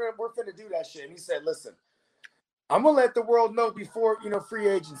 bro, we're finna do that shit. And he said, listen, I'm gonna let the world know before free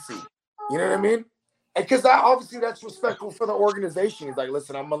agency. You know what I mean? And because obviously that's respectful for the organization. He's like,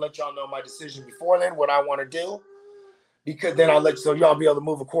 listen, I'm gonna let y'all know my decision before then, what I want to do. Because then so y'all be able to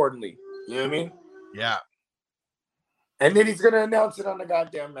move accordingly. You know what I mean? Yeah. And then he's going to announce it on the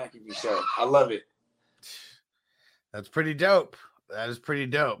goddamn McAfee show. I love it. That's pretty dope. That is pretty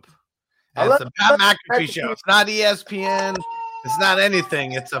dope. It's the Pat McAfee show. It's not ESPN. It's not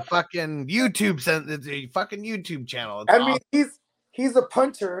anything. It's a fucking YouTube. It's a fucking YouTube channel. It's awesome. He's a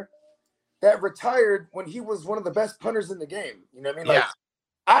punter that retired when he was one of the best punters in the game. You know what I mean?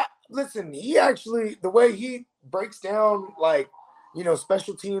 Listen, he actually, the way he breaks down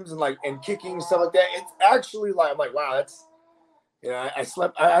special teams and kicking and stuff like that, it's actually I'm like, wow, that's I was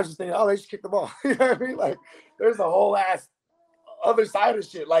just thinking, oh, they just kicked the ball. You know what I mean? There's a whole ass other side of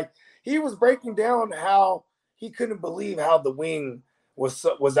shit. He was breaking down how he couldn't believe how the wing was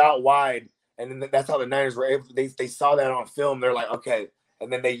out wide, and then that's how the Niners were able. They saw that on film. They're like, okay,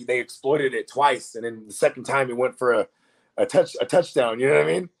 and then they exploited it twice, and then the second time it went for a touchdown. You know what I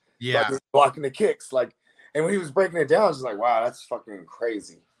mean? Yeah, like blocking the kicks, like, and when he was breaking it down, I was like, wow, that's fucking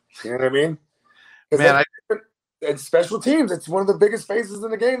crazy. You know what I mean? Man, and special teams, it's one of the biggest phases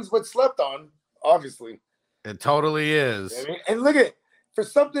in the games, but slept on, obviously. It totally is. You know what I mean? And look at it, for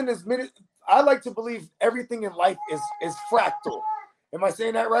something as I like to believe everything in life is fractal. Am I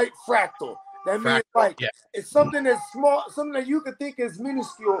saying that right? Fractal. That means it's something that's small, something that you could think is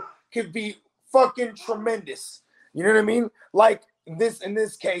minuscule could be fucking tremendous. You know what I mean? Like this, in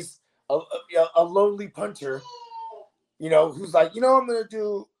this case, a lowly punter, you know, who's like, you know, I'm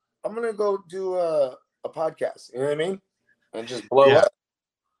gonna go do a podcast. You know what I mean? And just blow up.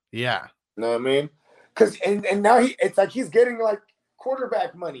 Yeah. You know what I mean? Because and now it's like he's getting like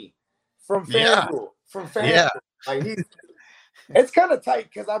quarterback money from FanDuel. From FanDuel. Yeah. Like it's kind of tight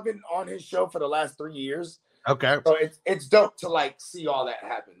because I've been on his show for the last 3 years. Okay. So it's dope to like see all that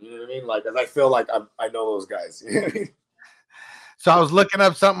happen. You know what I mean? Like, as I feel like I know those guys. You know what I mean? So I was looking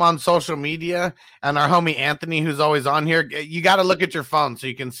up something on social media, and our homie Anthony, who's always on here, you got to look at your phone so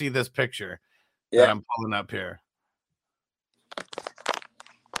you can see this picture that I'm pulling up here.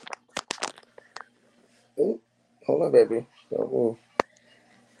 Oh, hold on, baby. Oh.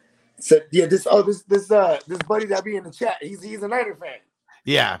 So yeah, this buddy that be in the chat, he's a Niner fan.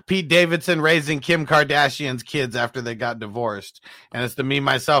 Yeah, Pete Davidson raising Kim Kardashian's kids after they got divorced, and it's the Me,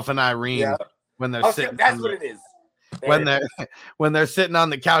 Myself, and Irene when they're sitting. That's what it is. When they're sitting on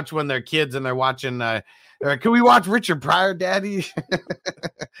the couch when they're kids and they're watching. Can we watch Richard Pryor, Daddy?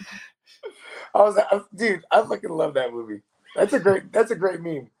 I was like, dude, I fucking love that movie. That's a great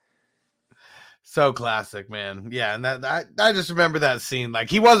meme. So classic, man. Yeah, and that I just remember that scene. Like,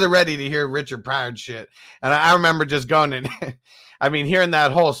 he wasn't ready to hear Richard Pryor shit, and I remember just going and, I mean, hearing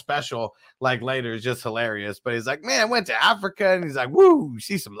that whole special like later is just hilarious. But he's like, man, I went to Africa, and he's like, woo,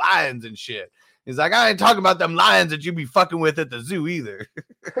 see some lions and shit. He's like, I ain't talking about them lions that you be fucking with at the zoo either.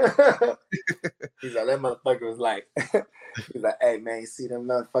 He's like, that motherfucker was like, he's like, hey man, you see them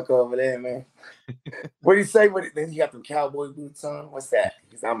motherfucker over there, man? What do you say? Then you got them cowboy boots on? What's that?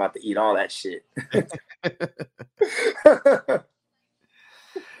 He's like, I'm about to eat all that shit.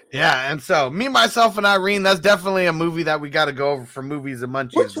 Yeah, and so Me, Myself, and Irene, that's definitely a movie that we got to go over for Movies and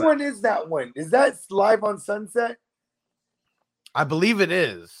Munchies. Which one is that one? Is that live on Sunset? I believe it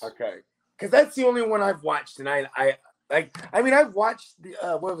is. Okay. Because that's the only one I've watched, and I've watched the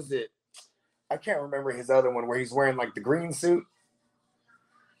what was it? I can't remember his other one where he's wearing like the green suit.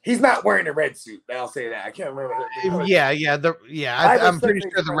 He's not wearing a red suit. I'll say that. I can't remember. I'm pretty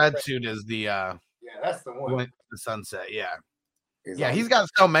sure the red suit is the. That's the one. The Sunset. Yeah. He's got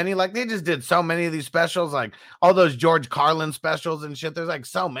so many. Like, they just did so many of these specials, like all those George Carlin specials and shit. There's like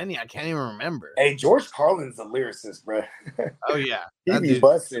so many I can't even remember. Hey, George Carlin's a lyricist, bro. Oh yeah, he be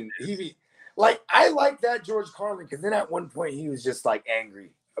busting. Like, I like that George Carlin, because then at one point he was just like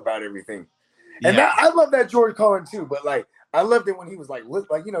angry about everything, and I love that George Carlin too. But like, I loved it when he was like,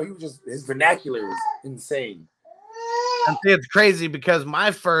 you know, he was just, his vernacular was insane. And it's crazy because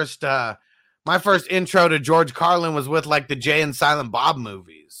my first intro to George Carlin was with like the Jay and Silent Bob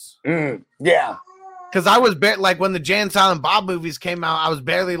movies. Yeah. Because I was like, when the Jay and Silent Bob movies came out, I was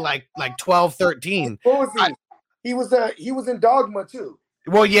barely like 12, 13. What was he? He was in Dogma too.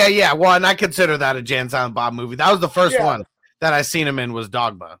 Well, yeah. Well, and I consider that a Jay and Silent Bob movie. That was the first one that I seen him in, was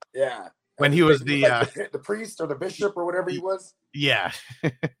Dogma. Yeah. When he was the priest or the bishop or whatever he was. Yeah.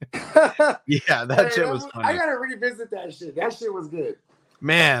 Yeah, that shit was funny. I gotta revisit that shit. That shit was good.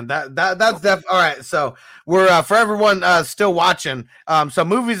 Man, that's all right. So we're for everyone still watching. So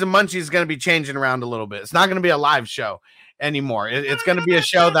Movies and Munchies is going to be changing around a little bit. It's not going to be a live show anymore. It's going to be a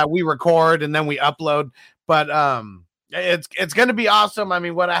show that we record and then we upload. But it's going to be awesome. I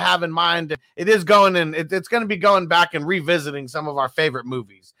mean, what I have in mind, it is going and it's going to be going back and revisiting some of our favorite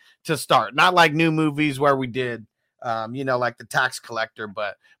movies to start. Not like new movies where we did, like The Tax Collector,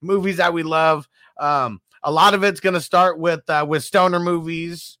 but movies that we love. A lot of it's going to start with stoner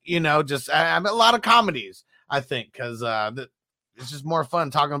movies, just a lot of comedies, I think, because it's just more fun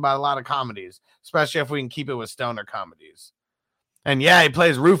talking about a lot of comedies, especially if we can keep it with stoner comedies. And yeah, he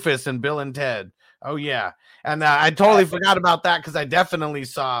plays Rufus in Bill and Ted. Oh yeah. And I totally forgot about that because I definitely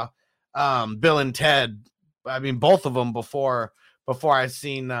saw Bill and Ted. I mean, both of them before I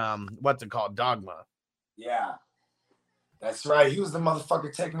seen what's it called, Dogma. Yeah, that's right. He was the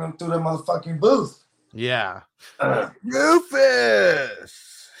motherfucker taking them through the motherfucking booth. Yeah.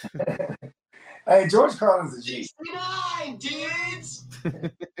 Rufus. Hey, George Carlin's a G. 69 dudes.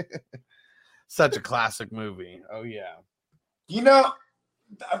 Such a classic movie. Oh yeah.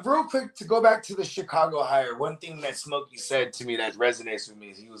 real quick to go back to the Chicago hire, one thing that Smokey said to me that resonates with me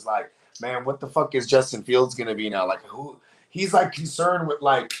is he was like, man, what the fuck is Justin Fields gonna be now? Like who he's like concerned with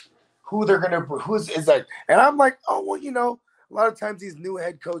like who they're gonna is like, and I'm like, oh well, a lot of times these new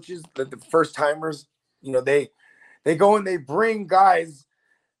head coaches, the first timers, they go and they bring guys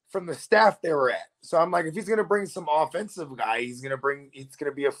from the staff they were at. So I'm like, if he's gonna bring some offensive guy, it's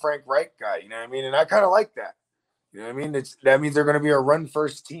gonna be a Frank Reich guy, you know what I mean? And I kind of like that. You know what I mean? That means they're gonna be a run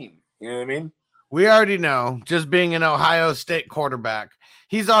first team. You know what I mean? We already know, just being an Ohio State quarterback,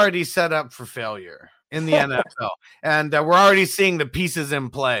 he's already set up for failure in the NFL. And we're already seeing the pieces in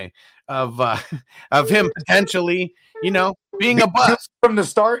play of him potentially, being a bust from the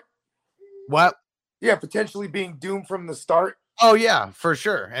start. What? Yeah, potentially being doomed from the start. Oh, yeah, for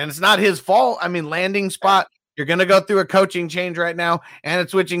sure. And it's not his fault. I mean, landing spot, you're going to go through a coaching change right now, and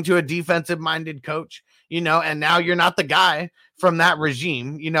it's switching to a defensive-minded coach, and now you're not the guy from that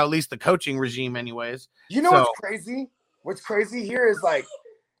regime, at least the coaching regime anyways. What's crazy? What's crazy here is like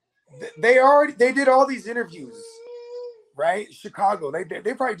they did all these interviews, right? Chicago.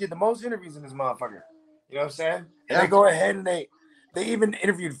 They probably did the most interviews in this motherfucker. You know what I'm saying? Yeah. And they go ahead and they even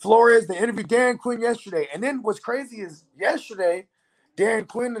interviewed Flores. They interviewed Dan Quinn yesterday. And then what's crazy is yesterday, Dan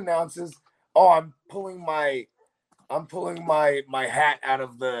Quinn announces, "Oh, I'm pulling my hat out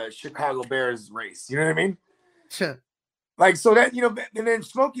of the Chicago Bears race." You know what I mean? Sure. Like, so that, and then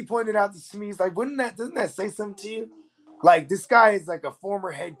Smokey pointed out to me, he's like, doesn't that say something to you? Like, this guy is like a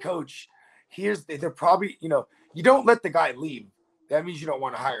former head coach. They're probably, you don't let the guy leave. That means you don't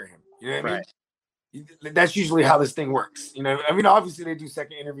want to hire him. You know what I mean? That's usually how this thing works. I mean, obviously they do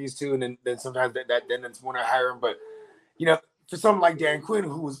second interviews too, and then sometimes then it's when I hire him. But for someone like Dan Quinn,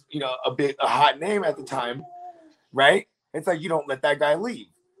 who was a hot name at the time, right? It's like you don't let that guy leave.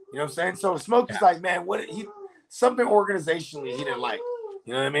 You know what I'm saying? So Smokey's like, man, something organizationally he didn't like.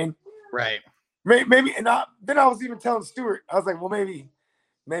 You know what I mean? Right. Maybe, and then I was even telling Stuart, I was like, well, maybe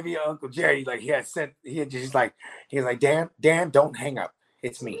Uncle Jerry, like he's like, Dan, don't hang up.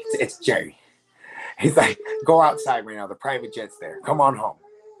 It's me. It's Jerry. He's like, go outside right now. The private jet's there. Come on home.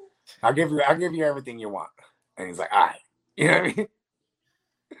 I'll give you everything you want. And he's like, all right. You know what I mean?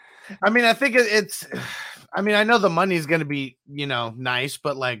 I mean, I think I know the money's going to be, nice,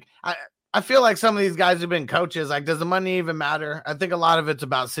 but like, I feel like some of these guys have been coaches. Like, does the money even matter? I think a lot of it's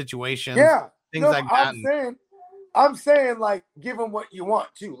about situations. Yeah. Things like that. I'm saying like, give them what you want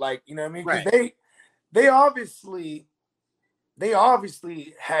too. Like, you know what I mean? Because right. they obviously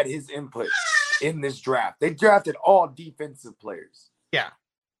had his input in this draft. They drafted all defensive players. Yeah.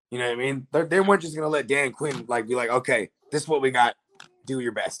 You know what I mean? They weren't just going to let Dan Quinn like be like, okay, this is what we got. Do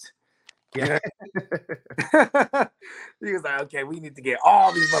your best. Yeah. He was like, okay, we need to get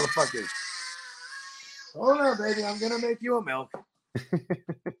all these motherfuckers. Hold on, baby. I'm going to make you a milk.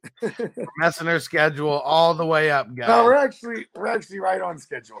 We're messing her schedule all the way up, guys. No, we're actually right on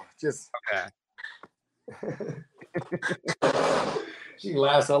schedule. Just okay. She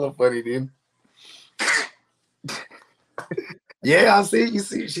laughs hella funny, dude. Yeah, I see. You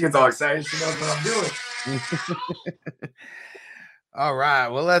see, she gets all excited. She knows what I'm doing. All right.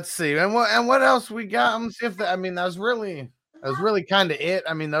 Well, let's see. And what else we got? I'm see if that was really kind of it.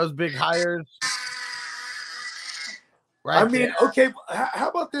 I mean, those big hires. Right. I mean, okay, how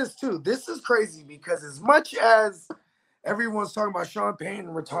about this too? This is crazy because as much as everyone's talking about Sean Payton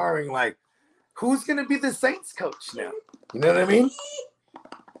retiring, like, who's going to be the Saints coach now? You know what I mean?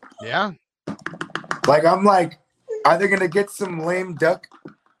 Yeah. Like, I'm like, are they going to get some lame duck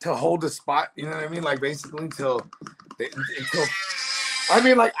to hold a spot? You know what I mean? Like, basically until I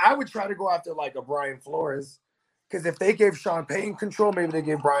mean, like, I would try to go after like a Brian Flores, because if they gave Sean Payton control, maybe they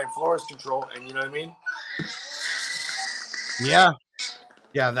gave Brian Flores control, and you know what I mean? Yeah.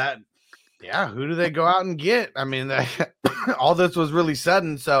 Who do they go out and get? I mean, all this was really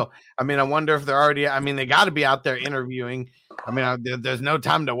sudden. So, I mean, I wonder if they're already, they got to be out there interviewing. I mean, there's no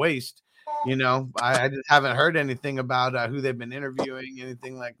time to waste. I just haven't heard anything about who they've been interviewing,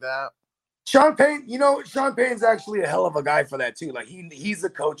 anything like that. Sean Payton, Sean Payton's actually a hell of a guy for that too. Like he's a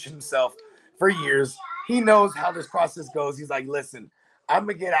coach himself for years. He knows how this process goes. He's like, listen, I'm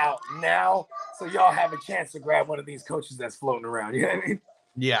gonna get out now, so y'all have a chance to grab one of these coaches that's floating around. You know what I mean?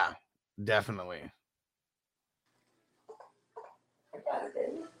 Yeah, definitely.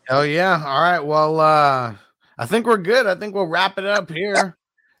 Oh yeah. All right. Well, I think we're good. I think we'll wrap it up here.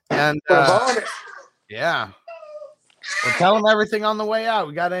 And yeah. Well, tell them everything on the way out.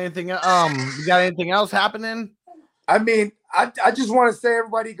 We got anything? Anything else happening? I mean, I just want to say,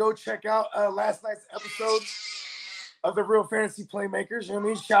 everybody, go check out last night's episode of the Real Fantasy Playmakers. You know what I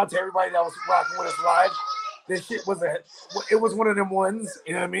mean? Shout out to everybody that was rocking with us live. this shit was one of them ones.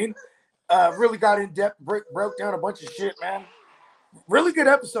 You know what I mean? Really got in depth, broke down a bunch of shit, man. Really good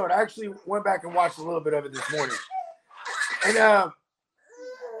episode. I actually went back and watched a little bit of it this morning. And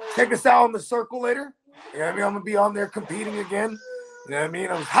check us out on the circle later. You know what I mean? I'm gonna be on there competing again. You know what I mean?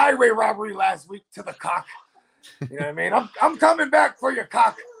 I was highway robbery last week to the cock. You know what I mean? I'm coming back for your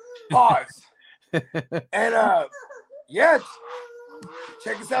cock. Pause. And yeah,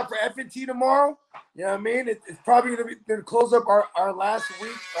 check us out for FNT tomorrow. You know what I mean? It's probably gonna close up our last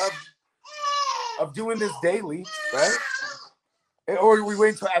week of doing this daily, right? Or we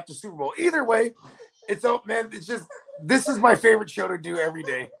wait until after Super Bowl. Either way, it's man. It's just this is my favorite show to do every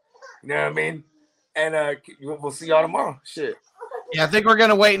day. You know what I mean? And we'll see y'all tomorrow. Shit. Yeah, I think we're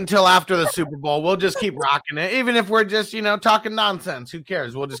gonna wait until after the Super Bowl. We'll just keep rocking it, even if we're just talking nonsense. Who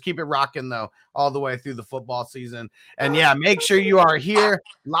cares? We'll just keep it rocking though, all the way through the football season. And yeah, make sure you are here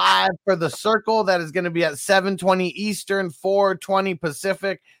live for the circle. That is going to be at 7:20 Eastern, 4:20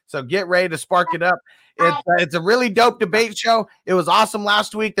 Pacific. So get ready to spark it up. It's a really dope debate show. It was awesome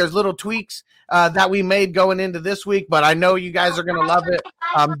last week. There's little tweaks that we made going into this week, but I know you guys are gonna love it.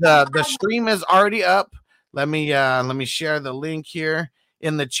 The stream is already up. Let me share the link here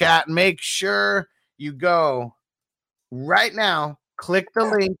in the chat. Make sure you go right now, click the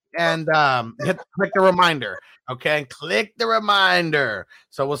link, and click the reminder. Okay, click the reminder.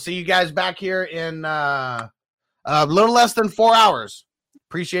 So we'll see you guys back here in a little less than 4 hours.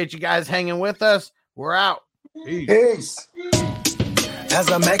 Appreciate you guys hanging with us. We're out. Peace. As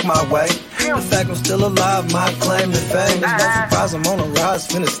I make my way, the fact I'm still alive, my claim to fame. It's no surprise I'm on a rise,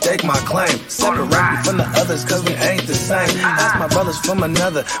 finna stake my claim. Separate me from the others, cause we ain't the same. Ask my brothers from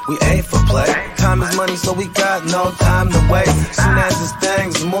another, we ain't for play. Time is money, so we got no time to waste. Soon as this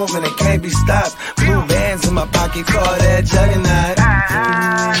thing's moving, it can't be stopped. Blue bands in my pocket, call that juggernaut.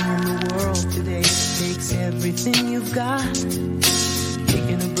 In the world today takes everything you've got.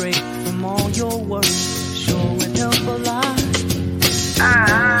 Taking a break from all your worries, sure would help a lot.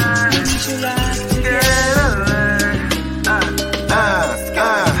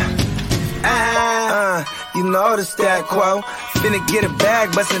 You know the stat quo. Finna get a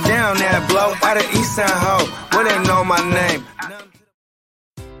bag, bustin' down that blow. Out of East Side Ho, where they know my name.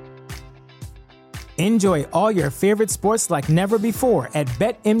 Enjoy all your favorite sports like never before at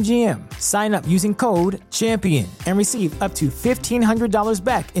BetMGM. Sign up using code CHAMPION and receive up to $1,500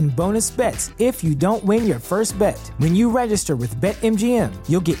 back in bonus bets if you don't win your first bet. When you register with BetMGM,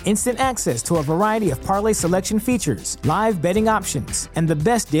 you'll get instant access to a variety of parlay selection features, live betting options, and the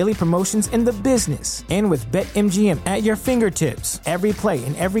best daily promotions in the business. And with BetMGM at your fingertips, every play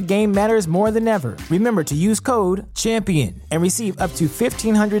and every game matters more than ever. Remember to use code CHAMPION and receive up to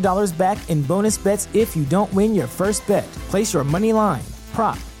 $1,500 back in bonus bets if you don't win your first bet. Place your money line,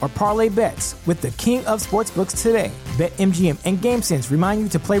 prop, or parlay bets with the king of sportsbooks today. BetMGM and GameSense remind you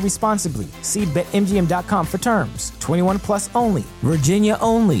to play responsibly. See BetMGM.com for terms. 21 plus only. Virginia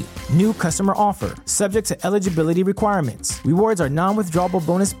only. New customer offer. Subject to eligibility requirements. Rewards are non-withdrawable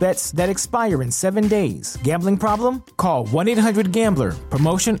bonus bets that expire in 7 days. Gambling problem? Call 1-800-GAMBLER.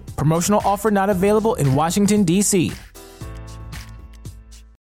 Promotional offer not available in Washington, D.C.